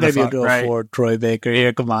 they're not going to be able to afford Troy Baker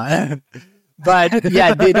here. Come on. But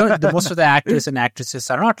yeah, they don't. Most of the actors and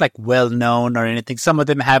actresses are not like well known or anything. Some of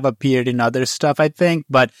them have appeared in other stuff, I think,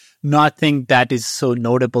 but nothing that is so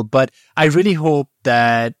notable. But I really hope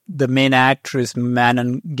that the main actress,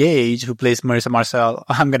 Manon Gage, who plays Marissa Marcel,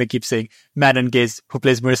 I'm going to keep saying Manon Gage, who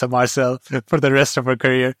plays Marissa Marcel for the rest of her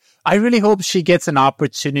career. I really hope she gets an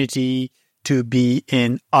opportunity to be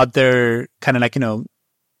in other kind of like,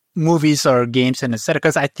 movies or games and etc.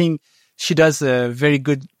 Because I think she does a very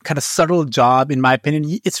good kind of subtle job, in my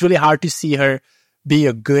opinion. It's really hard to see her be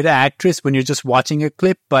a good actress when you're just watching a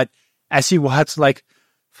clip. But as you watch like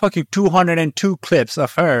fucking 202 clips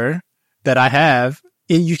of her that I have,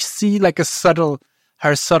 you see like her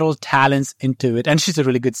subtle talents into it. And she's a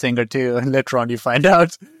really good singer too. And later on you find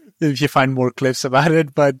out if you find more clips about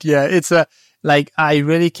it. But yeah, it's I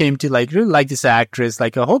really came to really like this actress.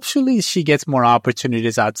 Hopefully she gets more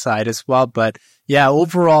opportunities outside as well. But yeah,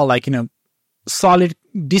 overall, solid,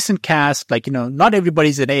 decent cast. Not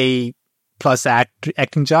everybody's an A+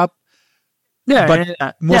 acting job. Yeah,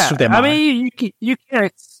 but most of them. I mean, you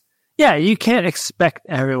can't expect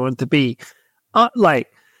everyone to be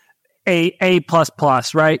A++,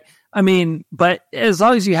 right? I mean, but as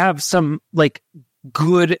long as you have some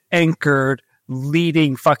good anchored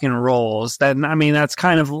leading fucking roles, then I mean that's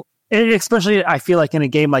kind of, especially I feel like in a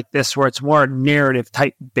game like this where it's more narrative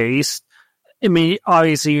type based. I mean,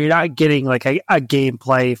 obviously you're not getting a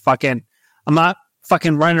gameplay fucking. I'm not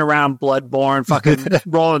fucking running around Bloodborne, fucking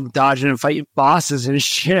rolling, dodging, and fighting bosses and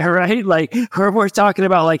shit, right? We're talking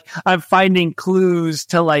about I'm finding clues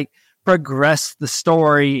to progress the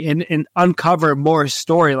story and uncover more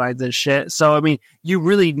storylines and shit. So I mean, you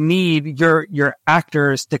really need your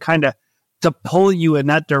actors to kind of to pull you in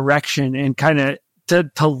that direction and kind of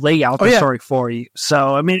to lay out the story for you.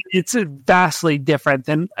 So, I mean, it's vastly different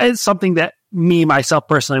than it's something that myself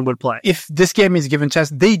personally would play. If this game is given chance,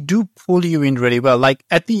 they do pull you in really well.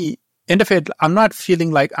 At the end of it, I'm not feeling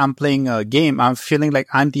like I'm playing a game. I'm feeling like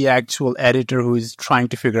I'm the actual editor who is trying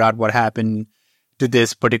to figure out what happened to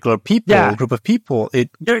this particular group of people.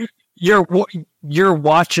 You're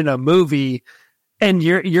watching a movie and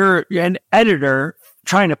you're an editor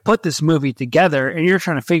trying to put this movie together, and you're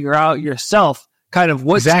trying to figure out yourself kind of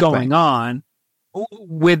what's going on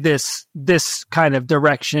with this kind of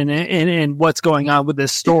direction and what's going on with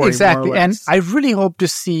this story. Exactly. And I really hope to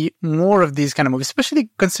see more of these kind of movies, especially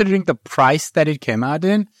considering the price that it came out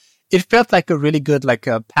in. It felt like a really good,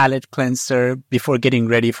 a palate cleanser before getting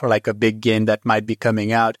ready for a big game that might be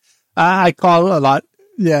coming out. I call a lot.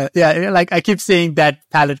 Yeah. I keep saying that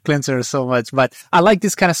palate cleanser so much, but I like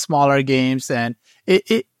these kind of smaller games, and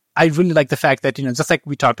I really like the fact that, just like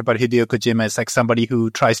we talked about Hideo Kojima is somebody who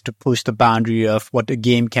tries to push the boundary of what a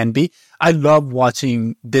game can be. I love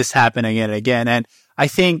watching this happen again and again. And I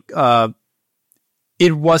think,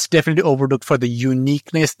 it was definitely overlooked for the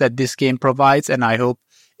uniqueness that this game provides. And I hope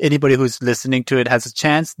anybody who's listening to it has a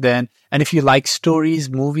chance then. And if you like stories,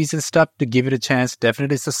 movies and stuff, to give it a chance,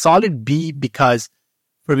 definitely. It's a solid B, because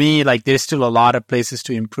for me, there's still a lot of places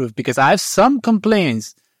to improve, because I have some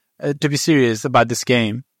complaints, to be serious, about this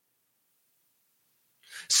game.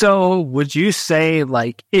 So would you say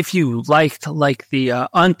if you liked the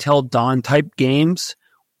Until Dawn type games,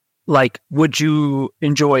 like, would you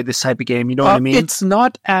enjoy this type of game? You know what I mean? It's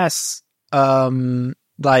not as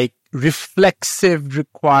like reflexive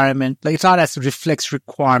requirement. Like it's not as reflex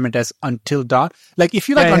requirement as Until Dawn. Like if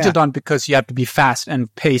you like Until Dawn because you have to be fast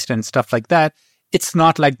and paced and stuff like that, it's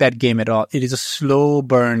not like that game at all. It is a slow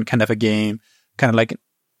burn kind of a game, kind of like.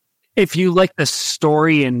 If you like the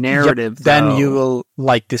story and narrative, then you will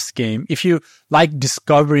like this game. If you like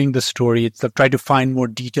discovering the story, it's try to find more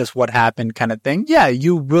details, what happened kind of thing. Yeah,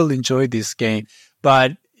 you will enjoy this game.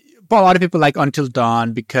 But a lot of people like Until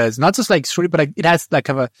Dawn because not just like story, but like it has like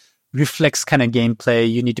a reflex kind of gameplay.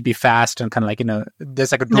 You need to be fast and kind of like,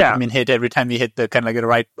 there's like a dopamine hit every time you hit the kind of like the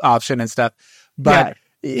right option and stuff. But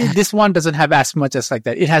this one doesn't have as much as like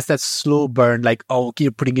that. It has that slow burn, like,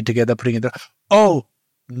 you're putting it together.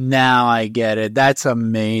 Now I get it. That's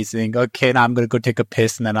amazing. Okay, now I'm going to go take a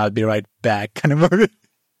piss and then I'll be right back. Kind of.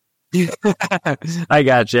 I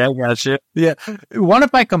got you. Yeah. One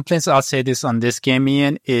of my complaints, I'll say this on this game,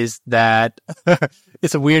 Ian, is that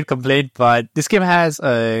it's a weird complaint, but this game has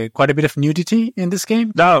quite a bit of nudity in this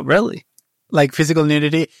game. No, really? Like physical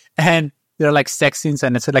nudity. And there are like sex scenes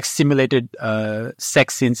and it's like simulated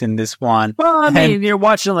sex scenes in this one. Well, I mean, you're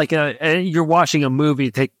watching you're watching a movie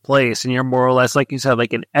take place and you're more or less, like you said,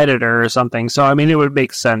 like an editor or something. So, I mean, it would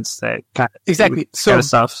make sense that exactly. So, kind of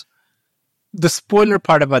stuff. The spoiler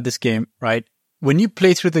part about this game, right? When you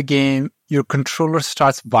play through the game, your controller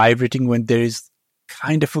starts vibrating when there is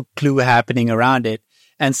kind of a clue happening around it.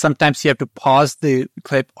 And sometimes you have to pause the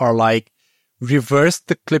clip or like reverse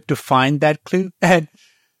the clip to find that clue. And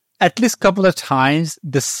at least a couple of times,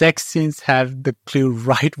 the sex scenes have the clue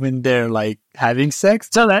right when they're like having sex.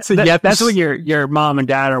 So that's when your mom and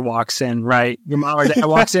dad walks in, right? Your mom or dad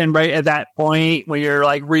walks in right at that point when you're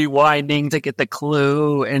like rewinding to get the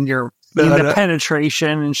clue and you're in the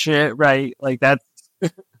penetration and shit, right? Like that's.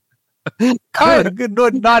 No,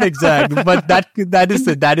 not exactly, but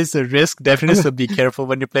that is a risk. Definitely, so be careful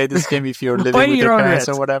when you play this game if you're living with your parents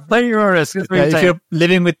or whatever. Play your own risk. If you're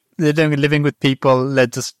living with people,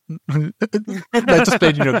 let's just play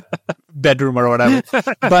in your bedroom or whatever.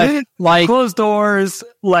 But like closed doors,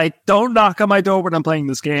 like don't knock on my door when I'm playing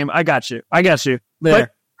this game. I got you.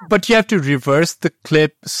 There. But you have to reverse the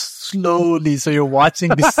clip slowly, so you're watching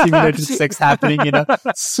this simulated sex happening in a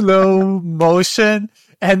slow motion.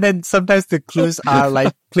 And then sometimes the clues are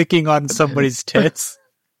like clicking on somebody's tits.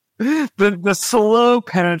 The slow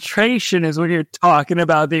penetration is what you're talking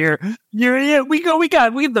about there. We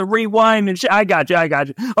got the rewind and shit. I got you.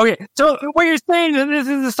 Okay, so what you're saying is this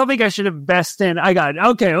is something I should invest in. I got it.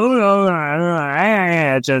 Okay. No,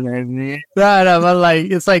 but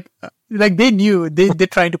like it's like they knew they're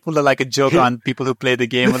trying to pull a joke on people who play the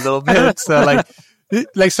game a little bit. So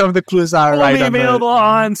like some of the clues are only right available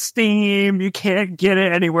on Steam. You can't get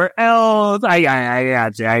it anywhere else. I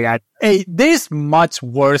got you. Hey, there's much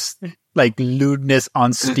worse like lewdness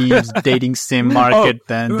on Steam's dating sim market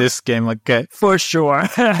than this game. Okay, for sure.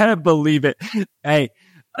 Believe it. Hey,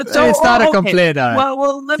 so it's not a complaint.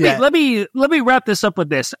 Well, let me wrap this up with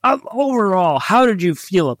this. Overall, how did you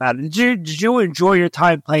feel about it? Did you enjoy your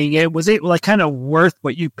time playing it? Was it like kind of worth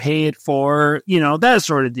what you paid for? That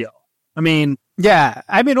sort of deal. I mean. Yeah,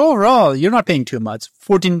 I mean, overall, you're not paying too much.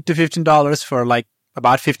 $14 to $15 for like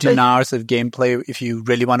about 15 hours of gameplay if you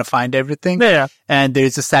really want to find everything. Yeah. And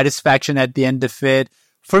there's a satisfaction at the end of it.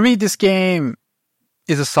 For me, this game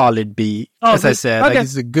is a solid B. As I said, like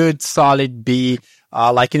it's a good, solid B.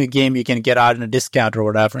 Like in a game you can get out in a discount or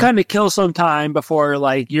whatever. Kind of kill some time before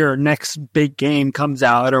like your next big game comes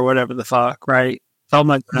out or whatever the fuck, right? Something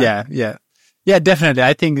like that. Yeah, definitely.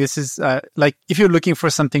 I think this is like if you're looking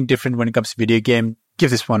for something different when it comes to video game,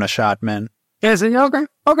 give this one a shot, man. Is it okay?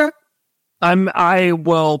 I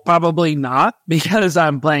will probably not because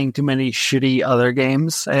I'm playing too many shitty other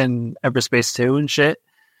games and Everspace 2 and shit.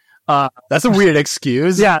 That's a weird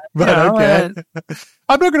excuse. Yeah, but okay.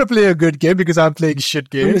 I'm not gonna play a good game because I'm playing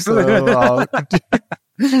shit games. So that's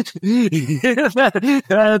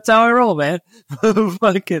how I roll, man.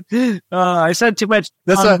 Fucking, I said too much.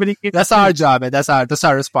 That's our job, man. That's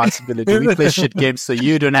our responsibility. We play shit games, so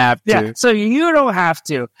you don't have to. Yeah, so you don't have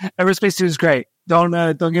to. Everspace 2 is great. Don't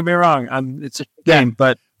get me wrong. It's a game,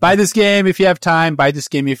 but buy this game if you have time. Buy this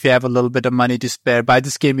game if you have a little bit of money to spare. Buy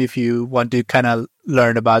this game if you want to kind of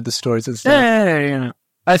learn about the stories and stuff. Yeah,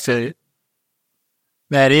 I feel it.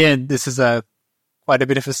 Man, Ian, this is quite a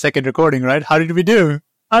bit of a second recording, right? How did we do?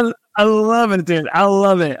 I love it, dude. I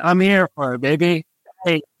love it. I'm here for it, baby.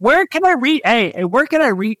 Hey, where can I read? Hey, where can I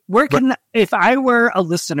read? If I were a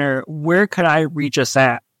listener, where could I reach us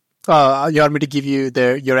at? You want me to give you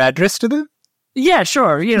your address to them? Yeah,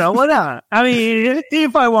 sure. You know, why not? I mean,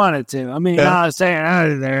 if I wanted to. I mean, Yeah. I'm not saying out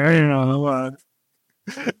of there. You know,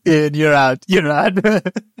 And you're out. You're out. All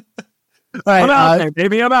right, I'm out there,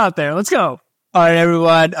 baby. I'm out there. Let's go. all right,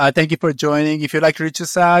 everyone. Thank you for joining. If you'd like to reach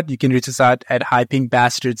us out, you can reach us out at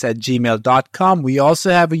hypingbastards@gmail.com. We also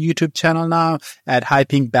have a YouTube channel now at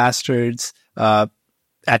hypingbastards at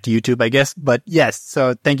YouTube, I guess. But yes,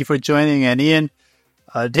 so thank you for joining. And Ian,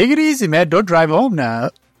 take it easy, man. Don't drive home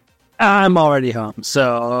now. I'm already home,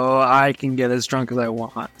 so I can get as drunk as I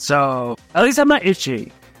want. So at least I'm not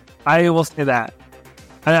itchy. I will say that.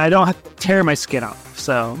 I don't have to tear my skin off.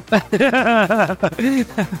 So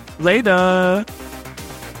later.